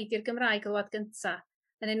 mae'r rhaid i'r Gymraeg o wad gyntaf,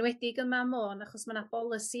 yn enwedig yma Mewn, achos mae yna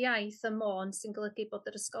bolisi iaith y Mewn sy'n golygu bod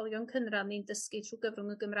yr ysgolion cynradd ni'n dysgu trwy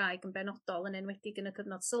gyfrwng y Gymraeg yn benodol, yn enwedig yn y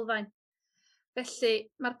cyfnod sylfaen. Felly,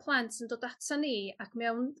 mae'r plant yn dod ata ni ac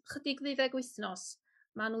mewn chydig ddeuddeg wythnos,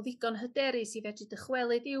 mae nhw ddigon hyderus i fedru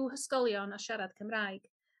dychwelyd i'w hysgolion a siarad Cymraeg,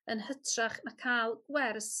 yn hytrach na cael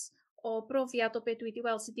gwers o brofiad o beth dwi wedi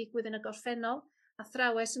weld sydd digwydd yn y gorffennol, a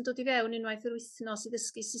thrawes yn dod i fewn unwaith yr wythnos i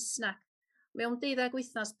ddysgu Saesneg. Mewn 12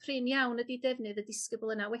 wythnos, prin iawn ydi defnydd y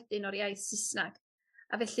disgybl yna wedyn o'r iaith Saesneg.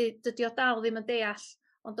 A felly, dydi o dal ddim yn deall,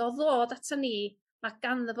 ond o ddod ata ni, mae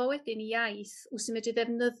ganddo fo wedyn i iaith wyt sy'n medru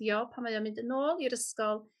defnyddio pan mae o'n mynd yn ôl i'r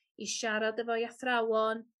ysgol i siarad efo i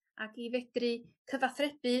athrawon ac i fedru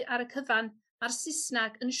cyfathrebu ar y cyfan. Mae'r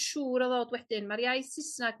Saesneg yn siŵr o ddod wedyn. Mae'r iaith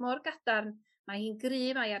Saesneg mor gadarn, mae hi'n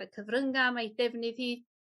gryf, mae ar y cyfrynga, mae defnydd hi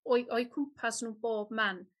o'i cwmpas nhw bob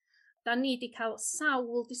man. Da ni wedi cael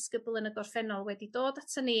sawl disgybl yn y gorffennol wedi dod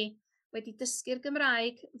ata ni, wedi dysgu'r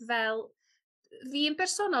Gymraeg fel fi'n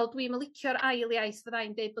bersonol, dwi'n licio'r ail iaith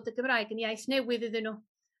fyddai'n deud bod y Gymraeg yn iaith newydd iddyn nhw.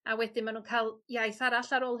 A wedyn maen nhw'n cael iaith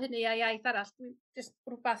arall ar ôl hynny a iaith arall. Just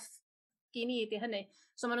rhywbeth gyn i ydi hynny.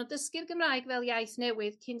 So maen nhw'n dysgu'r Gymraeg fel iaith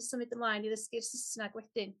newydd cyn symud ymlaen i ddysgu'r Saesneg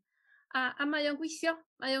wedyn. A mae o'n gweithio.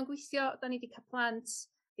 Da ni wedi cael plant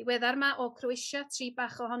ddiweddar yma o Croatia, 3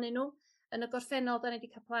 bach ohonyn nhw. Yn y gorffennol, da ni wedi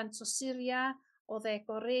cael plant o Syria, o dde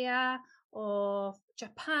Gorea, o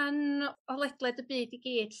Japan, o ledled y byd i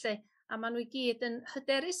gyd lle. A maen nhw i gyd yn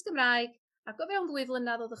hyderus Gymraeg, ac o fewn 2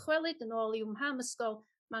 flynedd o ddychwelyd yn ôl i'w mham ysgol,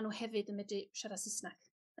 maen nhw hefyd yn medru siarad Saesneg.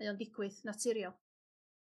 Mae o'n digwydd naturiol.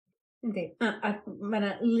 Yndi. A mae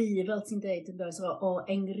yna lu, fel ti'n dweud, yn does, o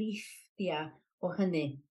enghreifftiau o hynny.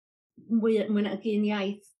 Mwy na gyn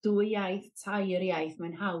iaith, dwy iaith, tair iaith,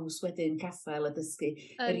 mae'n haws wedyn caffael a dysgu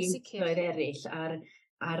yr Yn sicr. ieithoedd eraill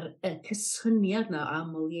a'r y cysyniad na o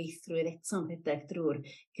aml ieithrwydd eto'n rhedeg drwy'r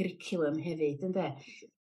curriculum hefyd, ynddo?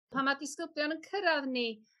 Pan mae disgyblion yn cyrraedd ni,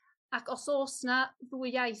 ac os oes na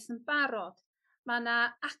ddwy iaith yn barod, mae yna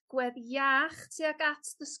agwedd iach tuag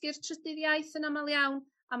at dysgu'r trydydd iaith yn aml iawn,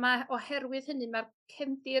 a mae oherwydd hynny mae'r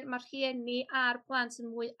cefndir, mae'r rhieni a'r plant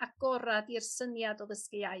yn mwy agorad i'r syniad o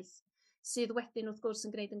ddysgu iaith, sydd wedyn wrth gwrs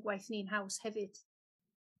yn gwneud yn gwaith ni'n haws hefyd.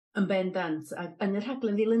 Yn bendant, a yn y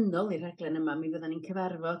rhaglen ddilynol i'r rhaglen yma, mi fyddan ni'n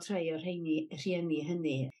cyfarfod rhai o'r rhieni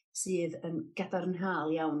hynny sydd yn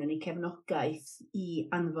gadarnhaol iawn yn eu cefnogaeth i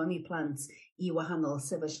anfon i plant i wahanol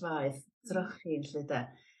sefyllfaoedd drochi yn lle de.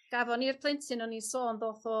 Gafon ni'r plentyn o'n i'n sôn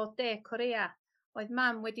ddoth o De Corea, oedd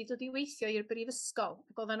mam wedi dod i weithio i'r brifysgol,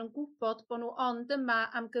 ac oedden nhw'n gwybod bod nhw ond yma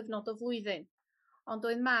am gyfnod o flwyddyn. Ond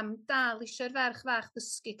oedd mam dal eisiau'r ferch fach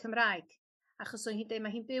dysgu Cymraeg, achos oedd hi'n dweud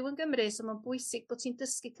mae hi'n byw yn Gymru, so mae'n bwysig bod hi'n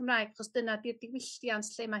dysgu Cymraeg, achos dyna di'r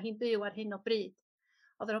diwylliant lle mae hi'n byw ar hyn o bryd.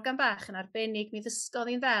 Oedd yr ogan bach yn arbennig, mi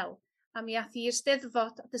ddysgodd hi'n ddel, a mi ath i'r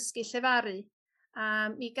steddfod a dysgu llefaru, a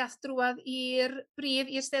mi gath drwad i'r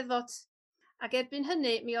brif i'r steddfod. Ac erbyn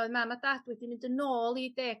hynny, mi oedd mam a dad wedi mynd yn ôl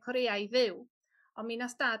i De Corea i fyw, ond mi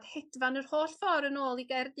nath dad hedfan yr holl ffordd yn ôl i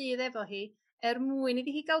Gaerdydd efo hi, mwyn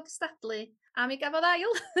iddi hi gael cystadlu, a mi gafodd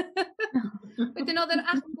ail. Wedyn oedd yr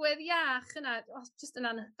agwedd iach yna, jyst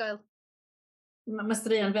yn anhygoel. Mae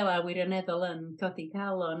straeon fel a wirioneddol yn codi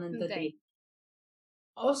calon yn dydi.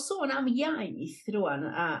 O sôn am iaith rwan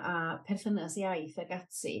a perthynas iaith ag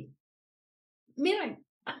ati, Mirain,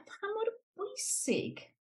 pa mor bwysig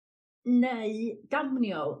neu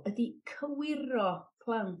damniol ydy cywiro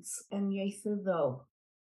plant yn ieithyddol?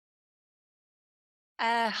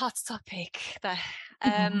 Hot topic, da.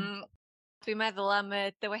 Dwi'n meddwl am y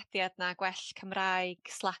dywediad na gwell Cymraeg,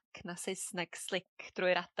 slac na Saesneg slick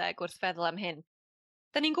drwy'r adeg wrth feddwl am hyn.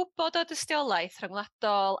 Da ni'n gwybod o dystiolaeth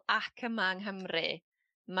rhyngwladol ac yma yng Nghymru,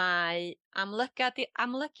 mae amlygiad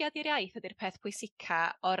i'r iaith ydy'r peth pwysica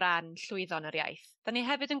o ran llwyddon yr iaith. Da ni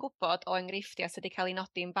hefyd yn gwybod o enghreifftiau sydd wedi cael ei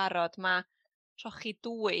nodi'n barod, mae trochi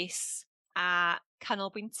dwys a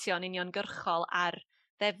canolbwyntio'n uniongyrchol ar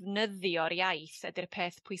ddefnyddio'r iaith ydy'r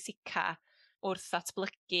peth pwysica wrth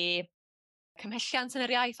ddatblygu cymhelliant yn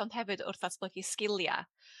yr iaith, ond hefyd wrth ddatblygu sgiliau.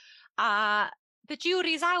 A the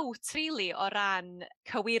jury's out, really, o ran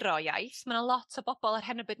cywiro iaith. Mae yna lot o bobl ar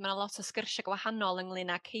hyn o bryd, mae yna lot o sgyrsiau gwahanol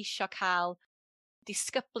ynglyn â ceisio cael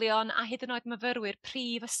disgyblion a hyd yn oed myfyrwyr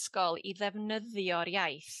prifysgol i ddefnyddio'r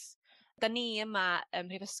iaith. Da ni yma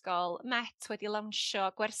ym Mhrifysgol Met wedi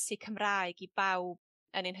lawnsio gwersi Cymraeg i bawb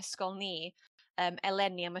yn ein hysgol ni,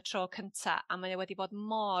 eleni am y tro cynta, a mae wedi bod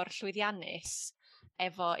mor llwyddiannus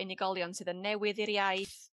efo unigolion sydd yn newydd i'r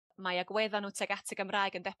iaith. Mae agwedda nhw tuag at y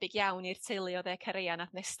Gymraeg yn debyg iawn i'r teulu o De Corea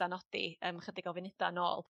nath Nesta nodi chydig o funudau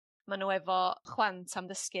nôl. Mae nhw efo chwant am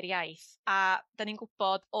dysgu'r iaith, a da ni'n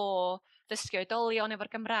gwybod o ddysgu oedolion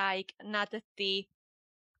efo'r Gymraeg nad ydy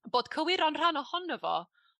bod cywiro'n rhan ohono fo,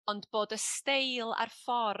 ond bod y steil a'r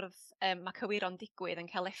ffordd mae cywiro'n digwydd yn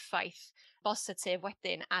cael effaith bositif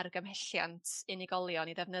wedyn ar gymhelliant unigolion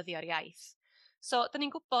i ddefnyddio'r iaith. So, da ni'n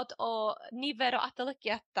gwybod o nifer o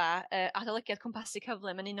adolygiadau, adolygiad cwmpasu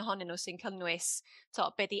cyflym yn un ohonyn nhw sy'n cynnwys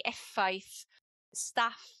be di effaith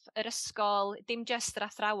staff yr ysgol, dim jyst yr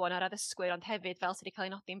athrawon a'r addysgwyr, ond hefyd fel sydd wedi cael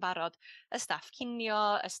ei nodi'n barod, y staff cinio,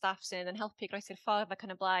 y staff sydd yn helpu groesi'r ffordd ac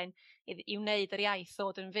yn y blaen i wneud yr iaith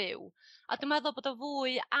ddod yn fyw. A dwi'n meddwl bod o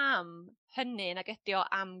fwy am hynny nag ydi o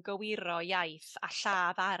am gywiro iaith a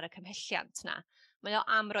lladd ar y cymhelliant na. Mae o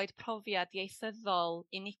am roid profiad ieithyddol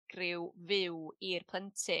unigryw fyw i'r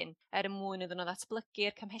plentyn mwyn iddyn nhw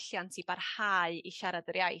ddatblygu'r cymhelliant i barhau i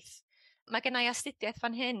siarad yr iaith. Mae gennai astudiaeth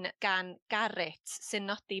fan hyn gan Garrett sy'n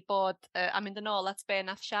nodi bod, a mynd yn ôl at be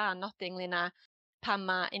nath Siân nodi ynglyn â pan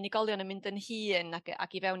mae unigolion yn mynd yn hŷn ac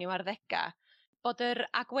i fewn i'w arddegau, bod yr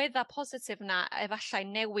agweddau positif na efallai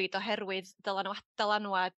newid oherwydd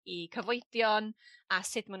dylanwad i cyfoedion a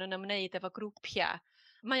sut maen nhw'n ymwneud efo grwpiau.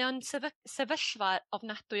 Mae o'n sefyllfa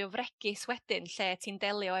ofnadwy o fregus wedyn lle ti'n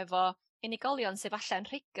delio efo unigolion sydd falle'n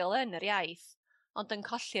rhugl yn yr iaith, ond yn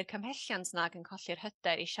colli'r cymhelliant na ac yn colli'r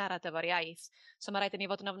hyder i siarad efo'r iaith. So mae rhaid i ni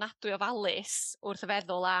fod yn ofnadwy ofalus wrth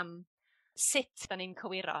feddwl am sut da ni'n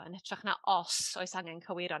cywiro, yn hytrach na os oes angen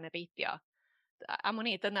cywiro neu beidio. Am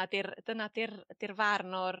hwnni, dyna di'r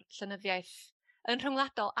farn o'r llenyddiaeth yn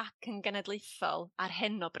rhyngwladol ac yn genedlaethol ar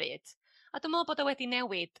hyn o bryd. A dwi'n meddwl bod o wedi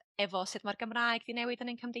newid efo sut mae'r Gymraeg wedi newid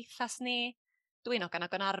yn ein cymdeithas ni. Dwi'n ogan o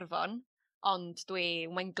Gaernarfon, ond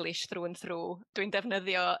dwi'n Wenglish through and through. Dwi'n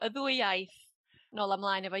defnyddio y ddwy iaith nôl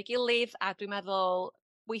ymlaen efo'i gilydd, a dwi'n meddwl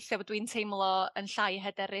weithio bod dwi'n teimlo yn llai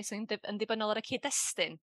hyderus yn ddibynnol ar y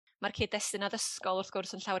cyd-destun. Mae'r cyd-destun addysgol wrth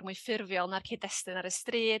gwrs yn llawer mwy ffurfiol na'r cyd-destun ar y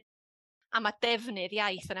stryd, a mae defnydd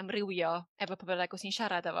iaith yn amrywio efo pobl ag wyt ti'n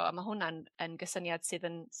siarad efo, a mae hwnna'n yn gysyniad sydd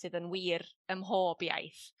yn wir ym mhob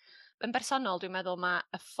iaith. Yn bersonol, dwi'n meddwl mae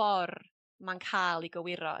y ffordd mae'n cael ei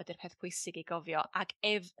gywiro ydy'r peth pwysig i gofio, ac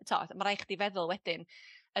mae rhaid chdi feddwl wedyn,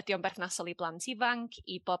 ydy o'n berthnasol i blant ifanc,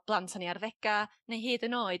 i bob blant yn ei arddega, neu hyd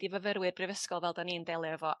yn oed i fyfyrwyr brifysgol fel da ni'n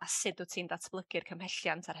delio efo, a sut wyt ti'n datblygu'r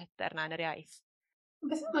cymhelliant a'r hyder na yn yr iaith.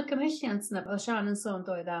 Beth am y cymhelliant yna, fel Siân yn sôn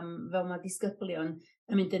doedd am fel mae disgyblion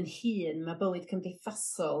yn mynd yn hŷn, mae bywyd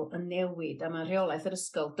cymdeithasol yn newid, a mae rheolaeth yr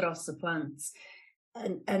ysgol dros y plant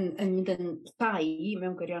yn mynd yn llai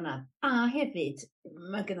mewn gwirionedd. A hefyd,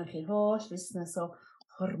 mae gennych chi holl fusnes o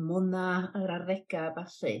hormona yr arddega a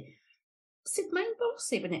ballu. Sut mae'n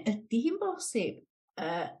bosib, neu ydy hi'n bosib,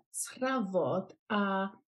 trafod a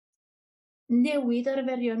newid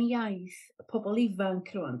arferion iaith pobl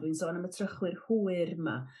ifanc rwan, dwi'n sôn am y trychwyr hwyr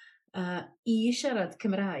yma, i siarad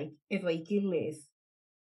Cymraeg efo'i gilydd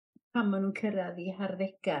pan maen nhw'n cyrraedd i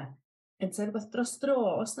harddega. Ynta rhywbeth dros dro,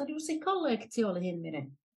 os na rhyw seicoleg tu ôl i hyn,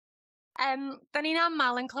 Mirain? Da ni'n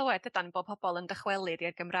aml yn clywed ydan bod pobl yn dychwelyd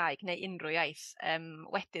i'r Gymraeg neu unrhyw iaith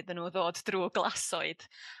wedi iddyn nhw ddod drwy glasoed,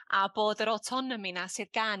 a bod yr autonomi na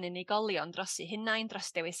sydd gan unigolion dros eu hunain,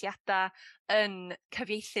 dros dewisiadau, yn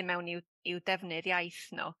cyfieithu mewn i'w defnydd iaith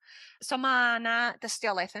nhw. So mae yna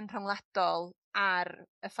dystiolaeth yn rhwngwladol ar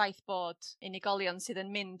y ffaith bod unigolion sydd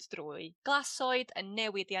yn mynd drwy glasoed yn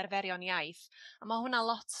newid i arferion iaith, a mae hwnna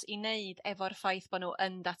lot i wneud efo'r ffaith bod nhw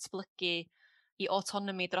yn datblygu i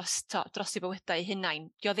autonomi dros eu bywydau hunain.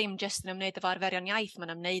 Dio ddim jyst yn ymwneud efo arferion iaith,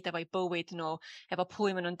 mae'n ymwneud efo'u bywyd nhw, efo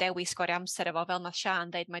pwy maen nhw'n dewis sgorio amser efo, fel nath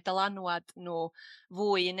Siân deud, mae dylanwad nhw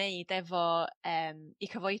fwy i wneud efo eu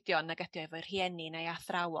cyfoedion nag ydi efo'u rhieni neu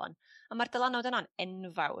athrawon. A mae'r dylanwad yna'n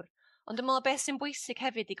enfawr. Ond dwi'n meddwl beth sy'n bwysig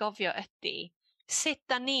hefyd i gofio ydy, sut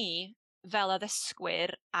da ni fel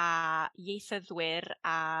addysgwyr a ieithyddwyr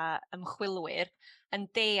a ymchwilwyr yn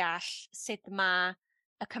deall sut mae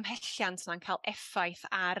y cymhelliant yna'n cael effaith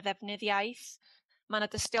ar ddefnydd iaith. Mae yna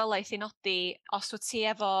dystiolaeth i nodi, os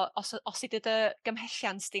ydy dy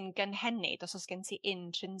gymhelliant di'n gynhenid, os gen ti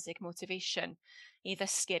intrinsic motivation i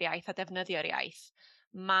ddysgu'r iaith a defnyddio'r iaith,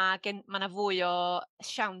 mae yna fwy o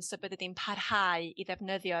siawns y bydd ydy'n parhau i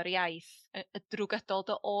ddefnyddio'r iaith drwy gydol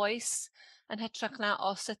dy oes, yn hytrach na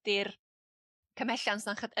os ydy'r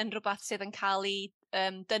cymhelliant yn rhywbeth sydd yn cael ei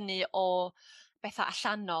dynnu o bethau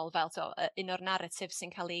allanol, fel un o'r narratif sy'n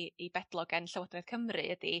cael ei bedlo gen Llywodraeth Cymru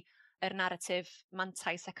ydy yr narratif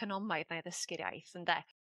mantais economaidd na i ddysgu'r iaith, ynde?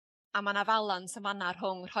 A mae yna falans yn fanna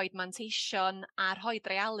rhwng rhoid manteision a rhoid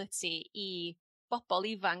reality i bobl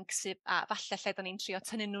ifanc a falle lle da ni'n trio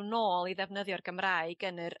tynnu nhw nôl i ddefnyddio'r Gymraeg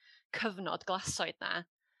yn yr cyfnod glasoed na.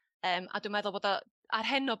 A dwi'n meddwl bod ar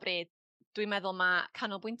hyn o bryd, dwi'n meddwl mae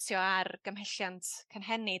canolbwyntio ar gymhelliant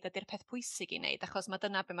cynhenid ydy'r peth pwysig i wneud, achos mae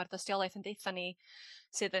dyna be mae'r dystiolaeth yn deitha ni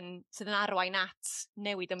sydd yn arwain at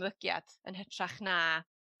newid ymddygiad yn hytrach na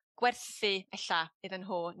gwerthu ella iddyn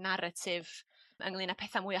nhw narratif ynglŷn â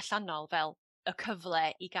pethau mwy allanol fel y cyfle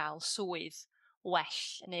i gael swydd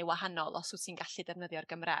well neu wahanol os wyt ti'n gallu defnyddio'r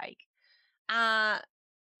Gymraeg. A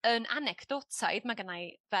yn anecdotaidd, mae gennai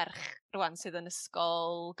ferch rwan sydd yn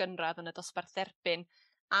ysgol gynradd yn y dosbarth derbyn,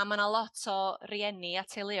 a mae yna lot o rieni a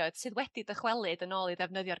teuluoedd sydd wedi dychwelyd yn ôl i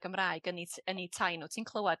ddefnyddio'r Gymraeg yn eu tai nhw. Ti'n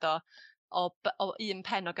clywed o un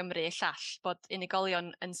pen o Gymru i llall bod unigolion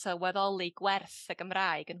yn sylweddoli gwerth y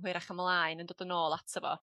Gymraeg yn hwyrach ymlaen yn dod yn ôl ato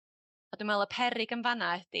fo. A dwi'n meddwl y peryg yn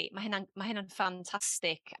fanna ydy, mae hynna'n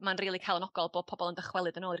ffantastig. Mae'n rili calanogol bod pobl yn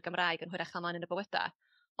dychwelyd yn ôl i'r Gymraeg yn hwyrach ymlaen yn y bywydau.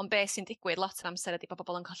 Ond beth sy'n digwydd lot yn amser ydy bod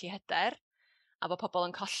pobl yn colli hyder, a bod pobl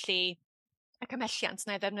yn colli y cymhelliant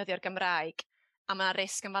na i ddefnyddio'r Gymraeg. A mae yna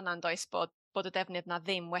risg yn fanna'n does bod y defnydd na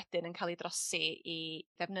ddim wedyn yn cael ei drosi i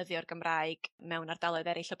ddefnyddio'r Gymraeg mewn ardaloedd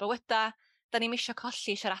eraill o bywydau. Da ni'n isio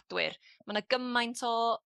colli siaradwyr. Mae yna gymaint o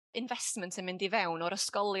investment yn mynd i fewn o'r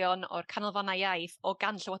ysgolion, o'r canolfannau iaith, o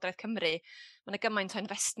gan Llywodraeth Cymru. Mae yna gymaint o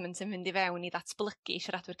investment yn mynd i fewn i ddatblygu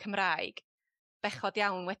siaradwyr Cymraeg. Bechod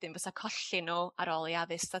iawn wedyn fysa colli nhw ar ôl i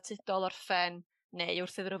addysg statudol orffen neu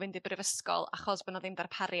wrth iddyn nhw fynd i brifysgol achos bod nhw ddim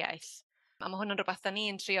darpariaeth. A mae hwnna'n rhywbeth da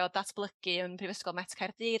ni'n trio datblygu yn Mhrifysgol Met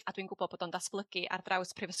Caerdydd, a dwi'n gwybod bod o'n datblygu ar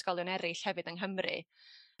draws prifysgolion eraill hefyd yng Nghymru.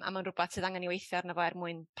 A mae'n rhywbeth sydd angen i weithio arno fo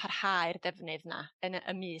mwyn parhau'r defnydd na yn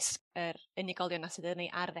ymysg yr unigolion na sydd yn ei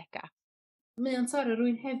arddega. Mae o'n taro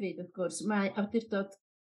rwy'n hefyd, wrth gwrs, mae awdurdod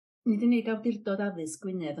nid yn unig awdurdod addysg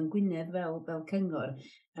Gwynedd, ond Gwynedd fel cyngor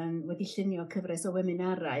wedi llunio cyfres o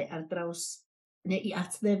weminarau ar draws neu i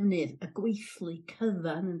atddefnydd y gweithlu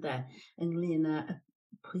cyfan ynglyn â y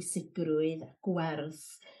pwysigrwydd, gwerth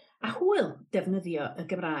a hwyl defnyddio y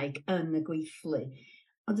Gymraeg yn y gweithlu.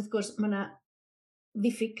 Ond wrth gwrs, mae yna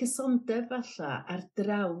ddiffyg cysondeb falla ar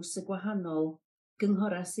draws y gwahanol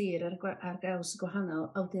gynghora sir ar draws y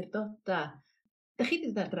gwahanol awdurdoda. Dych chi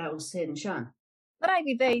wedi dod ar draws hyn, Siân? Mae rhaid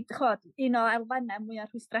fi ddeud, chod, un o elfennau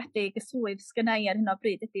mwyaf rhwystredig y swydd sgynnau ar hyn o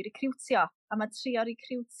bryd ydy recriwtio. A mae trio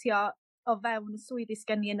recriwtio o fewn y swyddi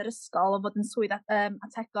sgynnu yn yr ysgol, o fod yn swydd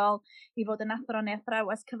ategol, i fod yn athro neu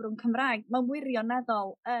athrawes cyfrwng Cymraeg. Mae'n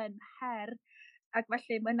wirioneddol yn her, ac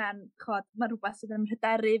felly mae rhywbeth sydd yn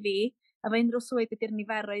mhryderu fi, a fe unrhyw swydd ydy'r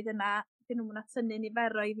niferoedd yna, dyn nhw'n atynnu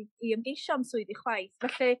niferoedd i ymgeisio am swyddi chwaith.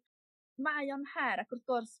 Felly, mae o'n her, ac wrth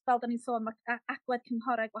gwrs, fel da ni'n sôn, mae agwedd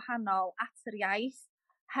cynghorau gwahanol at yr iaith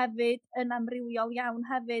hefyd yn amrywiol iawn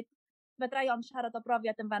hefyd. Fedrai ond siarad o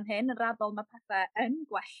brofiad yn fan hyn, yn raddol mae pethau yn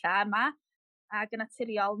gwella yma, ac yn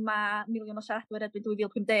naturiol mae miliwn o siaradwyr erbyn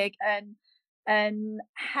 2050 yn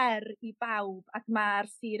her i bawb, ac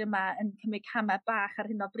mae'r sir yma yn cymryd camau bach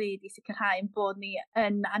ar hyn o bryd i sicrhau bod ni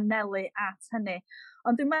yn anelu at hynny.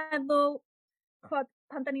 Ond dwi'n meddwl,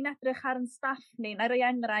 pan da ni'n edrych ar yn staff ni, na roi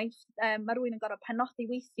enghraifft, mae rhywun yn gorfod penodi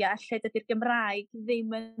weithiau lle dydy'r Gymraeg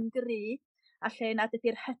ddim yn gry, a lle nad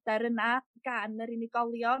ydy'r hyder yna gan yr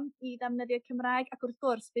unigolion i ddefnyddio Cymraeg, ac wrth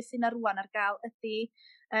gwrs beth sy'n rwan ar gael ydy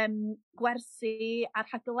gwersi a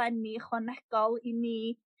rhaglenni ychwanegol i ni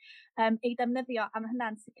ei ddefnyddio, a mae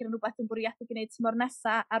hynna'n sicr yn rhywbeth yn bwriadu gwneud tymor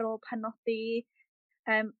nesaf ar ôl penodi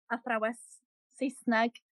athrawes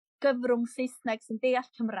Saesneg, gyfrwng Saesneg sy'n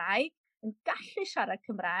deall Cymraeg, yn gallu siarad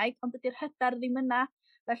Cymraeg, ond ydy'r hyder ddim yna.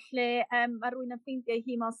 Felly mae rhywun yn ffeindio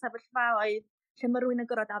hi mewn sefyllfaoedd lle mae rhywun yn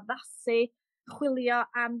gorfod addasu, chwilio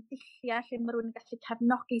am dulliau, lle mae rhywun yn gallu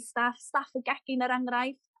cefnogi staff y gegin yr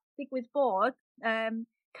enghraifft. Digwydd bod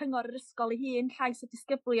cyngor yr ysgol ei hun, llais y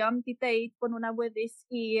disgyblion, di deud bod nhw'n awyddus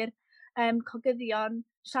i'r cogyddion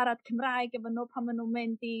siarad Cymraeg efo nhw pan maen nhw'n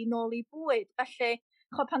mynd i nôl i bwyd. Felly,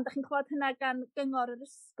 pan ydych chi'n clywed hynna gan gyngor yr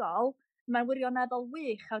ysgol, mae'n wirioneddol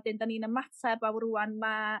wych, a wedyn da ni'n ymateb a rwan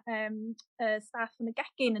mae staff yn y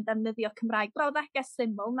gegin yn defnyddio Cymraeg. Brawddegau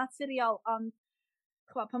syml, naturiol, ond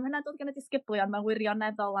pan mae hynna'n dod gan y disgyblion, mae'n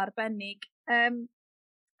wirioneddol arbennig.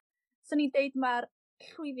 So ni'n deud mae'r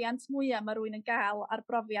llwyddiant mwyaf mae rhywun yn gael ar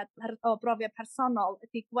brofiad personol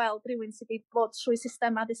ydy gweld rhywun sydd wedi bod trwy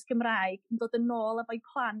system addysg Gymraeg yn dod yn ôl efo'i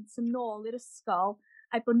plant yn ôl i'r ysgol,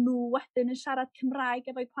 a bod nhw wedyn yn siarad Cymraeg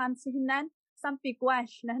efo'i plant eu hunain. Sa'n byd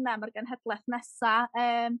gwell na hynna, mae'r genhedlaeth nesaf.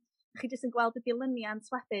 Chi jyst yn gweld y dilyniant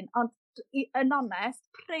wedyn, ond yn onest,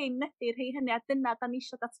 prin ydy'r rhai hynny, a dyna da ni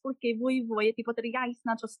eisiau datblygu fwy ydy bod yr iaith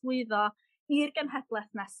na'n trosglwyddo i'r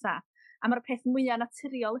genhedlaeth nesaf. A mae'r peth mwyaf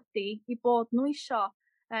naturiol ydy i bod nhw eisiau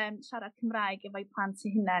siarad Cymraeg efo'i plant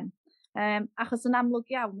eu hunain. Achos yn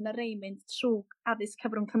amlwg iawn, yna rei mynd trwy addysg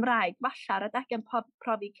cyfrwng Cymraeg, falle ar adegau'n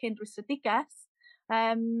profi cyn rwystredigaeth,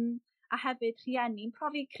 a hefyd rhieni'n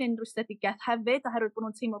profi cyn rwystredigaeth hefyd, oherwydd bod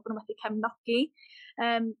nhw'n teimlo bod nhw wedi cefnogi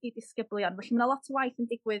i disgyblion. Felly mae lot o waith yn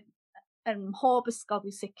digwydd ym mhob ysgol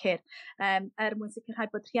dwi'n sicr, mwyn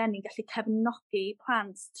sicrhau bod rhieni'n gallu cefnogi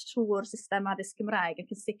plant trwy'r system addysg Gymraeg,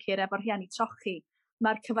 ac yn sicr efo'r rhieni trochi.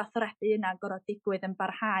 Mae'r cyfathrebu yna'n gorfod digwydd yn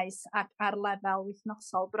barhaus ac ar lefel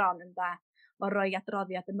wythnosol bron o roi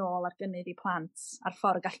adroddiad yn ôl ar gynnydd i plant, a'r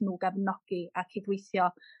ffordd gallen nhw gefnogi a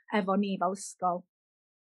cydweithio efo ni fel ysgol.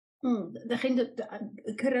 Dych chi'n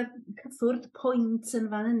cyffwrdd pwynt yn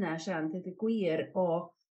fan yna, Siân, dydy gwir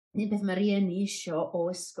o un beth mae rieni isio o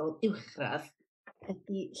ysgol uwchradd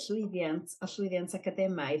ydy llwyddiant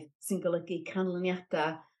academaidd sy'n golygu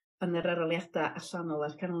canlyniadau yn yr aroliadau allanol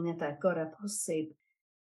a'r canlyniadau gorau posib.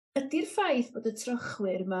 Ydy'r ffaith bod y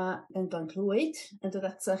trochwyr yma yn Glanllwyd yn dod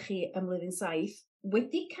ata chi ym mlwyddyn 7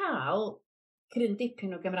 wedi cael cryn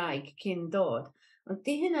dipyn o Gymraeg cyn dod, ond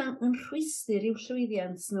di hynna yn rhwystr i'w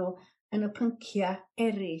llwyddiant nhw yn y pynciau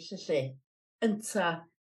eraill felly, ynta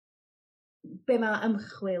be mae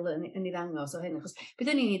ymchwil yn ei ddangos o hyn. Achos beth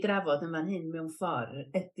ni'n ei drafod yn fan hyn mewn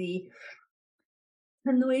ffordd ydy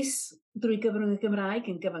cynnwys drwy gyfrwng y Gymraeg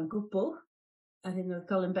yn gyfan gwbl, a hyn oedd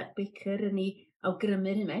Colin Baker yn ei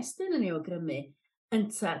awgrymu'r hyn, Estyn yn ei awgrymu,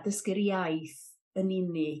 ynta dysgu'r iaith yn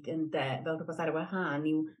unig fel rhywbeth ar wahân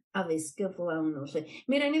i'w addysg gyflawn nhw.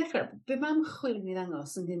 Mirain, i ddechrau, be mae ymchwil yn ei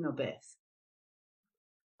ddangos yn hyn o beth?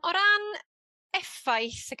 O ran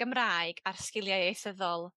effaith y Gymraeg ar sgiliau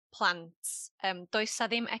ieithyddol plant, does a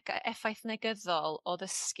ddim effaith negyddol o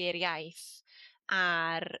ddysgu'r iaith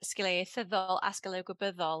ar sgiliau ieithyddol a sgiliau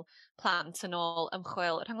gwybyddol plant yn ôl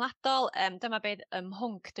ymchwil rhyngwladol. Dyma beth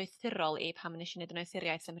mhwnc doethurol i pam nes i wneud yn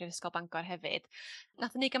oethuriaeth ym Mhrifysgol Bangor hefyd.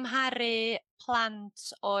 Nathon ni gymharu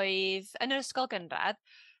plant oedd yn yr ysgol gynradd,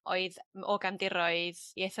 oedd o gefndiroedd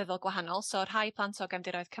ieithyddol gwahanol, so rhai plant o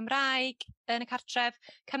gefndiroedd Cymraeg yn y cartref,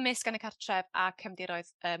 cymysg yn y cartref a cefndiroedd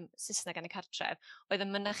Saesneg yn y cartref, oedd yn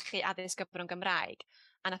mynychu addysg gyfrwng Gymraeg.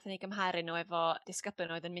 A nathon ni gymharu nhw efo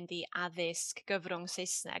disgyblion oedd yn mynd i addysg gyfrwng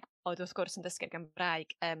Saesneg, oedd wrth gwrs yn dysgu'r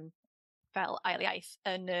Gymraeg fel ail iaith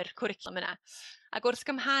yn yr cwricwlwm yna. Ac wrth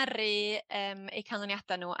gymharu eu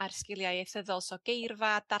canlyniadau nhw ar sgiliau ieithyddol, so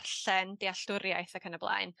geirfa, darllen, dealltwriaeth ac yn y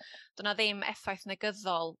blaen, doedd na ddim effaith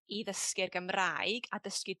negyddol i ddysgu'r Gymraeg a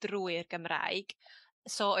dysgu drwy'r Gymraeg.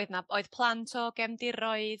 So oedd plant o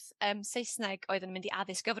gefndiroedd Saesneg oedd yn mynd i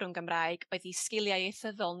addysg gyfrwng Gymraeg, oedd i sgiliau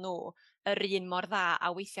ieithyddol nhw yr un mor dda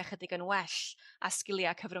a weithiau chydig yn well a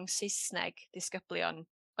sgiliau cyfrwng Saesneg disgyblion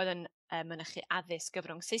oedd yn mynychu addysg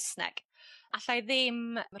gyfrwng Saesneg. Allai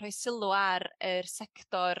ddim rhoi sylw ar yr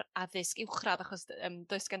sector addysg uwchradd achos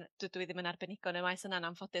dwi ddim yn arbenigo yn y maes yna'n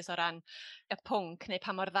anffodus o ran y pwnc neu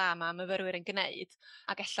pa mor dda mae myfyrwyr yn gwneud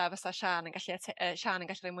ac ella fysa Siân yn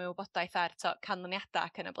gallu rhoi mwy o wybodaeth ar canlyniadau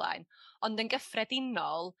ac yn y blaen. Ond yn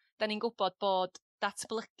gyffredinol, da ni'n gwybod bod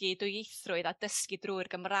datblygu dwyieithrwydd a dysgu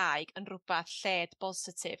drwy'r Gymraeg yn rhywbeth lled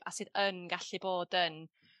bositif a sydd yn gallu bod yn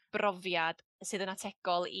brofiad sydd yn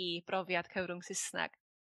ategol i brofiad cyfrwng Saesneg.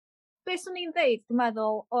 Be swn i'n ddeud, dwi'n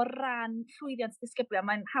meddwl, o ran llwyddiant disgyblion,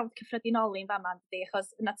 mae'n hawdd cyffredinoli'n fama, yndi, achos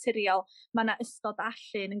yn naturiol mae yna ystod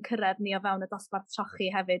allyn yn cyrraedd ni o fewn y dosbarth trochi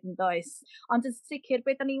hefyd yn does. Ond yn sicr,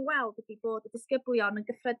 beth da ni'n weld ydy bod y disgyblion yn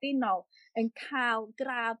gyffredinol yn cael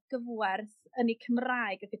gradd gyfwerth yn eu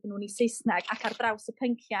Cymraeg ac ydyn nhw'n eu Saesneg ac ar draws y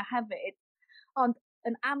pynciau hefyd. Ond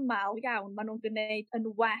yn aml iawn, maen nhw'n gwneud yn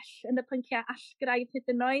well yn y pynciau allgraidd hyd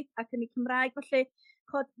yn oed ac yn eu Cymraeg. Felly,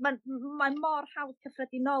 mae'n mor hawdd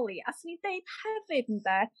cyffredinoli. A sy'n ni'n deud hefyd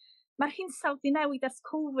ynde, mae'r hinsawdd di newid ers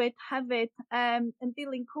Covid hefyd, yn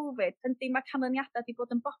dilyn Covid, yndi mae canlyniadau di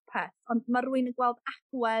bod yn bopeth, ond mae rwy'n yn gweld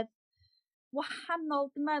agwedd wahanol,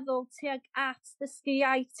 dwi'n meddwl, tuag at dysgu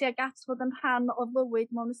iaith, tuag at fod yn rhan o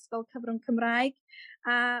fywyd mewn ysgol cyfrwng Cymraeg.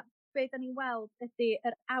 A be da ni'n weld ydy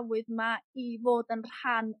yr awydd yma i fod yn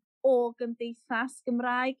rhan o gymdeithas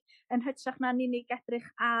Gymraeg yn hytrach na'n unig edrych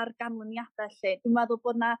ar ganlyniadau lle. Dwi'n meddwl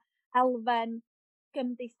bod yna elfen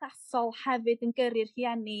gymdeithasol hefyd yn gyrru'r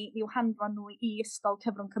rhieni i'w hanfon nhw i ysgol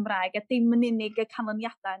cyfrwng Cymraeg a dim yn unig y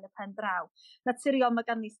canlyniadau yn y pen draw. Naturiol mae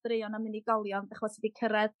gan ni straeon am unigolion dychwas wedi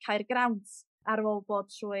cyrraedd Caergrawnt ar ôl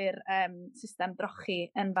bod trwy'r system drochi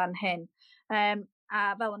yn fan hyn.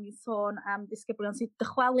 A fel o'n i'n sôn am disgyblion sydd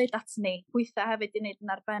dychwelyd at ni, gweithio hefyd i wneud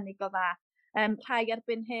yn arbennig o dda. Rhai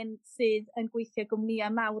erbyn hyn sydd yn gweithio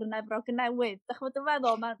gwmnïau mawr yn Efrog y Newydd. Dych chi'n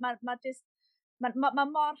feddwl, mae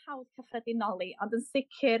mor hawdd cyffredinoli, ond yn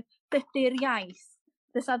sicr dydy'r iaith.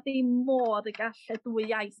 Dysa ddim modd y gall y dwy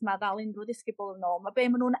iaith ma ddal unrhyw disgybl yn ôl. Mae be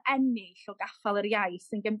maen nhw'n ennill o gaffael yr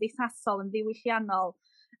iaith yn gymdeithasol, yn ddiwylliannol,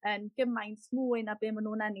 yn gymaint mwy na be maen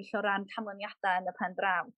nhw'n ennill o ran canlyniadau yn y pen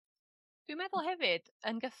draw. Dwi'n meddwl hefyd,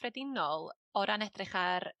 yn gyffredinol, o ran edrych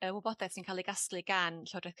ar y wybodaeth sy'n cael ei gasglu gan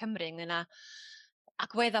Llywodraeth Cymru ynglŷn â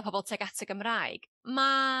agweddau pobl tuag at y Gymraeg,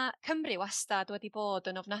 mae Cymru wastad wedi bod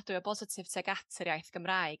yn ofnadwy o bositif tuag at yr iaith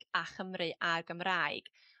Gymraeg a Chymru a'r Gymraeg.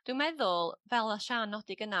 Dwi'n meddwl, fel Siân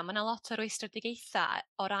nodi gyna, mae yna lot o rwystredigaethau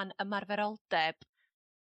o ran ymarferoldeb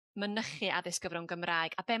mynychu addysg gyfrwng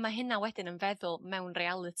Gymraeg a be mae hynna wedyn yn feddwl mewn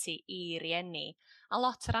reality i rieni. A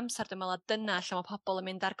lot o'r amser dwi'n meddwl dyna lle mae pobl yn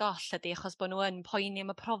mynd ar goll ydy achos bod nhw yn poeni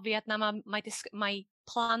am y profiad na mae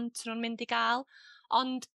plant nhw'n mynd i gael.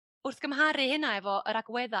 Ond wrth gymharu hynna efo yr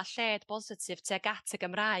agweddau lled bositif tuag at y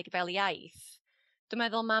Gymraeg fel iaith, dwi'n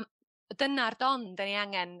meddwl dyna'r don da ni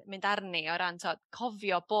angen mynd arni o ran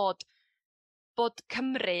cofio bod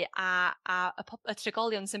Cymru a y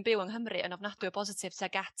trigolion sy'n byw yng Nghymru yn ofnadwy o bositif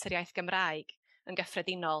tuag at yr iaith Gymraeg yn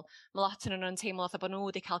gyffredinol. Mae lot yn nhw'n teimlo fatha bod nhw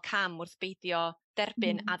wedi cael cam wrth beidio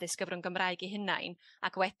derbyn addysg gyfrwng Gymraeg i hunain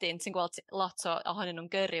ac wedyn ti'n gweld lot ohonyn nhw'n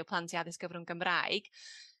gyrru o plant i addysg gyfrwng Gymraeg.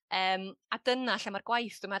 A dyna lle mae'r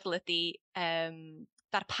gwaith dwi'n meddwl ydy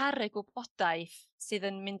darparu gwybodaeth sydd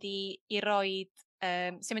yn mynd i roed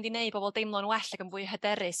sy'n mynd i neud bobl deimlo'n well ac yn fwy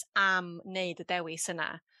hyderus am wneud y dewis yna.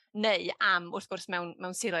 Neu am, wrth gwrs,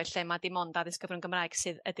 mewn siroedd lle mae dim ond addysg gyfrwng Gymraeg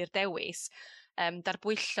sydd ydy'r dewis,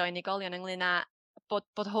 darbwyllo unigolion ynglŷn â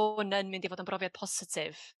bod hwn yn mynd i fod yn brofiad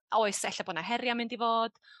positif. Oes, ella bod yna heriau mynd i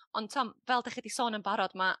fod, ond fel ydych chi wedi sôn yn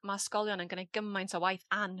barod, mae ysgolion yn gwneud gymaint o waith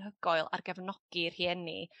anhygoel ar gefnogi'r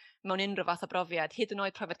rhieni mewn unrhyw fath o brofiad, hyd yn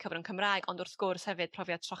oed profiad cyfrwng Cymraeg, ond wrth gwrs hefyd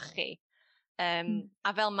profiad trochi.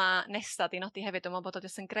 A fel mae Nesta di nodi hefyd, dwi'n meddwl bod o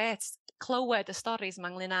jyst yn gret clywed y storis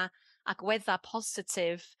yma ynglyn â agwedda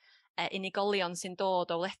positif unigolion sy'n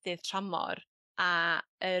dod o wledydd tramor a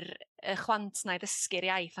y chwant na i ddysgu'r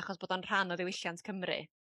iaith achos bod o'n rhan o ddiwylliant Cymru.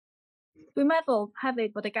 Dwi'n meddwl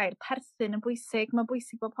hefyd bod y gair perthyn yn bwysig. Mae'n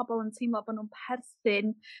bwysig bod pobl yn teimlo bod nhw'n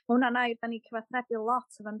perthyn. Mae hwnna'n air da ni cyfathrebu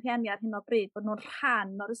lot efo'n rhieni ar hyn o bryd, bod nhw'n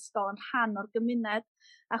rhan o'r ysgol, yn rhan o'r gymuned.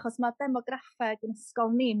 Achos mae demograffeg yn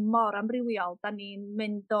ysgol ni mor amrywiol. Da ni'n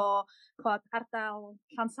mynd o ardal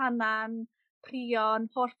Llansannan, Prion,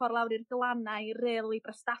 holl ffordd lawr i'r Glannau, Rili,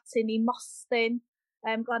 Prestatyn, i Mostyn,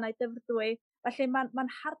 Glannau Dyfrdwy. Felly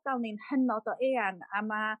mae'n hardal ni'n hynod o eang a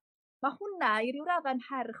mae hwnna i ryw raddau'n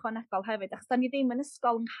her ychwanegol hefyd, achos da ni ddim yn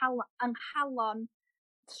ysgol yng nghalon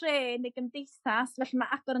tre neu gymdeithas, felly mae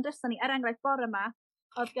agor yn drysa ni, enghraifft bore yma,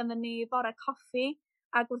 oedd ganddo ni bore coffi,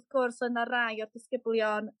 ac wrth gwrs yna rai o'r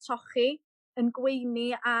disgyblion trochi yn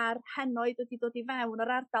gweini ar henoed wedi dod i fewn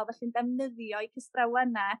o'r ardal, felly'n defnyddio i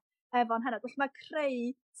cystrawennau efo'n henoed. Felly mae creu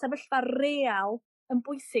sefyllfa real yn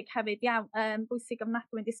bwysig hefyd iawn, bwysig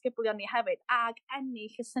ofnadwy yn disgyblion ni hefyd, ag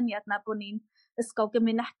ennill y syniad na bod ni'n ysgol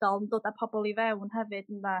gymunedol yn dod â pobl i fewn hefyd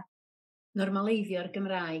ynda. Normaleidio'r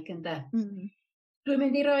Gymraeg ynda. Dwi'n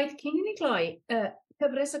mynd i roed cyn i ni gloi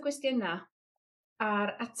cyfres o gwestiynau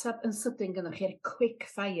a'r atab yn sydyn gynnwch chi'r quick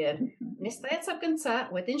fire. Nesta atab gynta,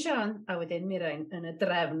 wedyn Siân a wedyn Mirain yn y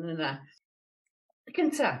drefn yna.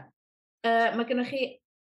 Cynta, mae gynnwch chi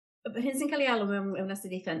hyn sy'n cael ei alw mewn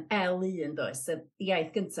astudiaethau'n L1 does, y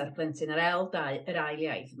iaith gyntaf plentyn, yr L2, yr ail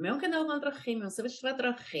iaith. Mewn ganolfan drochi, mewn sefyllfa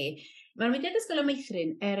drochi, mae'r mudiad ysgolion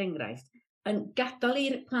meithrin, enghraifft, yn gadael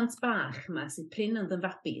i'r plant bach yma sydd prin ond yn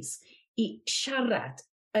fabis i siarad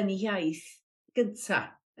yn ei iaith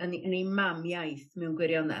gyntaf, yn ei mam iaith mewn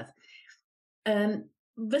gwirionedd.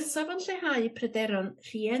 Fysa fo'n lleihau pryderon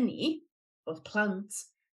rhieni oedd plant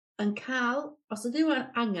yn cael, os ydyn nhw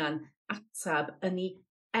angen, atab yn ei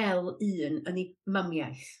L1 yn ei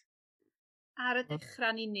mamiaeth. Ar y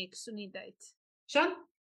dechrau'n unig, swn i'n dweud. Sian?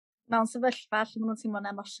 Mewn sefyllfa lle maen nhw'n teimlo'n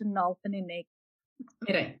emosiynol yn unig.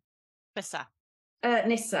 Mirain? Fysa.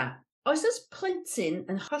 Nesa. Oes oes plentyn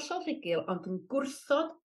yn hollol rhugl ond yn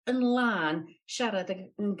gwrthod yn lân siarad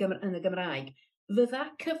yn y Gymraeg, fydda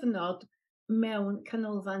cyfnod mewn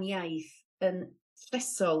canolfan iaith yn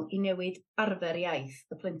llesol i newid arfer iaith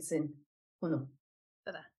y plentyn hwnnw?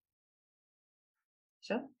 Bydda.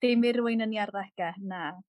 Sian? Dim i rywun yn ei arddegau,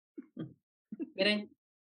 na. Mirain?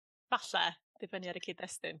 Falle, dibynnu ar y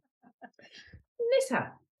cyd-destun. Nesa.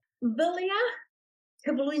 Ddylia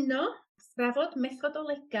cyflwyno thrafod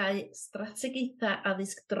methodolegau strategaethau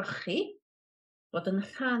addysg drochi bod yn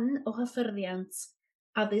rhan o hyfforddiant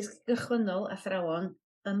addysg gychwynnol a thrawon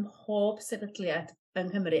ym mhob sefydliad yng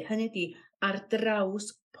Nghymru. Hynny ydi ar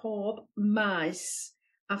draws pob maes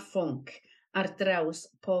a phwnc, ar draws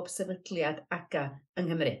pob sefydliad aga yng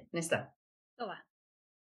Nghymru. Nesta. Ola.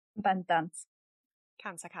 Bendant.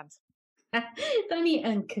 100%. Da ni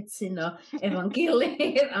yn cytuno efo'n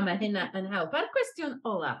gilydd a mae hynna yn help. A'r cwestiwn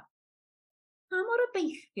ola. Pa mor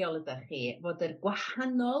obeithiol ydych chi fod yr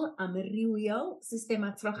gwahanol amrywiol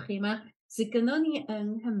systema trochi yma sydd gynnon ni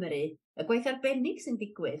yng Nghymru, y gwaith arbennig sy'n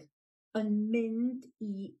digwydd, yn mynd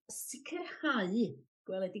i sicrhau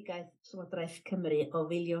gweledigaeth Llywodraeth Cymru o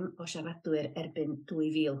filiwn o siaradwyr erbyn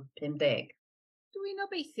 2050? Dwi'n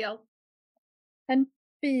obeithiol. Yn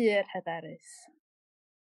byr hyderus.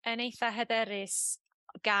 Yn eitha hyderus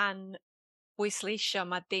gan bwysleisio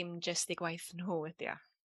mae dim jyst i gwaith nhw ydi o.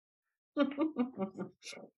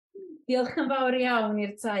 Diolch yn fawr iawn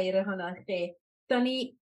i'r tair ohonoch chi. Da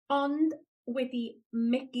ni ond wedi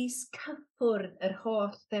megis cyffwrdd yr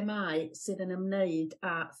holl themau sydd yn ymwneud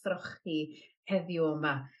â throchi heddiw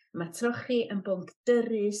yma. Mae trochi yn bwnc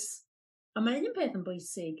dyrys, a mae un peth yn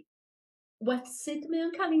bwysig. Werth sut mae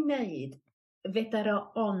o'n cael ei wneud, fedar o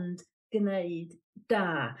ond gwneud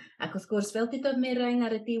da. Ac wrth gwrs, fel dydodd Mirain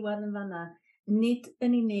ar y diwedd yn fanna, nid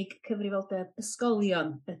yn unig cyfrifoldeb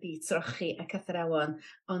ysgolion ydy trochi ac athrawon,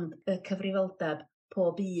 ond y cyfrifoldeb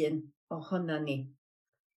pob un ohono ni.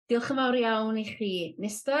 Diolch yn fawr iawn i chi,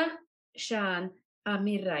 Nesta, Siân a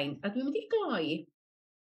Mirain. A dwi'n mynd i gloi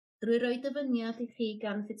drwy roi dyfyniad i chi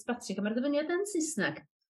gan Fitzpatrick, a mae'r dyfyniad yn Saesneg.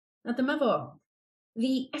 A dyma fo.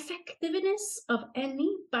 The effectiveness of any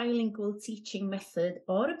bilingual teaching method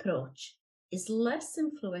or approach is less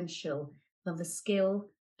influential than the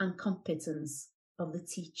skill and competence of the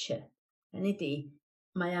teacher. Hynny di,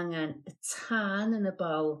 mae angen y tân yn y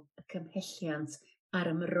bol, y cymhelliant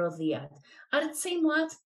a'r ymroddiad. A'r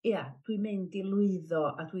teimlad, dwi'n mynd i lwyddo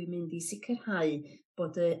a dwi'n mynd i sicrhau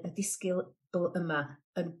bod y disgyl yma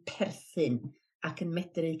yn perthyn ac yn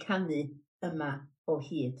medru canu yma o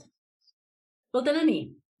hyd. Wel dyna ni.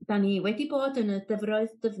 Da ni wedi bod yn y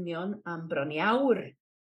dyfroedd dyfnion am bron i awr.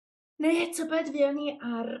 Neu tybed fuon ni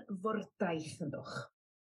ar fordaeth yndwch.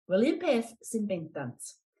 Wel un peth sy'n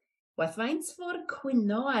bendant. Waeth faint ffordd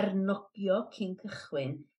cwyno a'r nogio cyn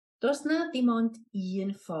cychwyn, does na dim ond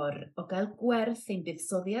un ffordd o gael gwerth ein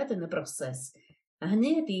buddsoddiad yn y broses, a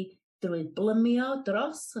hynny ydy drwy blymio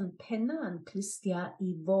dros yn penna yn clustia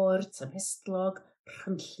i fôr tymhestlog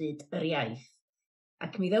rhynllyd yr iaith.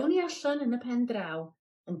 Ac mi ddewn ni allan yn y pen draw,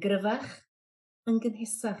 yn gryfach, yn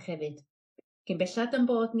gynhesach hefyd. Cyn bellad yn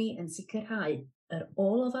bod ni yn sicrhau yr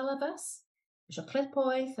ôl o falafas, y siocled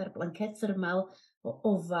poeth a'r blanced thermal o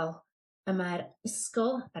ofal, y mae'r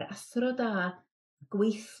ysgol a'r athro da,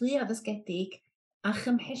 gweithlu addysgedig a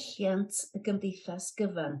chymhelliant y gymdeithas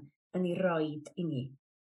gyfan yn ei roed i ni.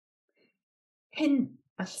 Hyn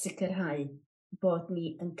all sicrhau bod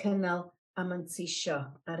ni yn cynnal a manteisio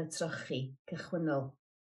ar y trochi cychwynnol.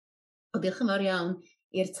 O diolch yn fawr iawn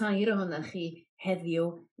i'r tair ohonoch chi heddiw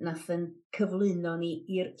nath yn cyflwyno ni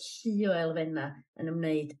i'r llu o elfenna yn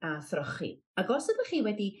ymwneud â throchi. Ac os ydych chi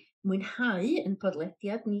wedi mwynhau yn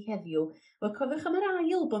podlediad ni heddiw, wel cofiwch am yr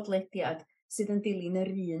ail bodlediad sydd yn dilyn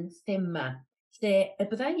yr un thema, lle y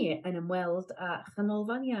byddai ni yn ymweld â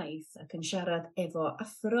chanolfan iaith ac yn siarad efo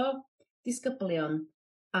athro, disgyblion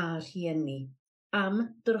a rhieni am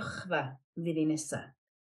drychfa fydd i nesa.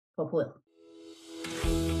 Pob hwyl.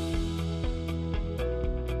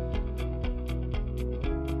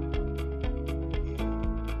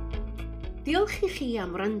 Diolch i chi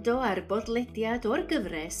am wrando ar bodlediad o'r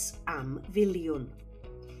gyfres am filiwn.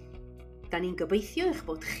 Da ni'n gobeithio eich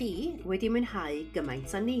bod chi wedi mwynhau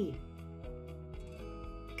gymaint â ni.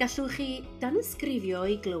 Gallwch chi danysgrifio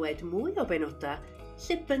i glywed mwy o benodau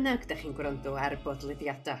lle bynnag da chi'n gwrando ar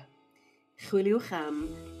bodlediadau. Chwiliwch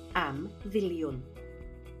am filiwn.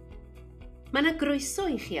 Mae yna groeso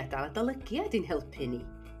i chi adael adolygiad i'n helpu ni.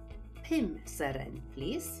 5 seren,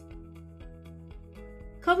 please.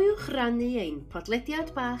 Cofiwch rannu ein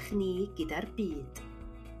podlediad bach ni gyda'r byd.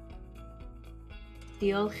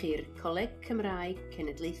 Diolch i'r Coleg Cymraeg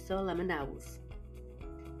Cenedlaethol am y nawdd.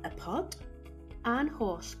 Y pod a'n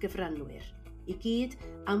holl gyfranwyr i gyd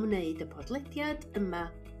am wneud y podlediad yma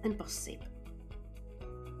yn bosib.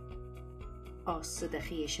 Os ydych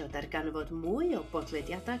chi eisiau darganfod mwy o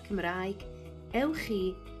bodlediadau Cymraeg, ewch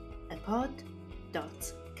i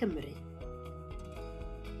ypod.cymru.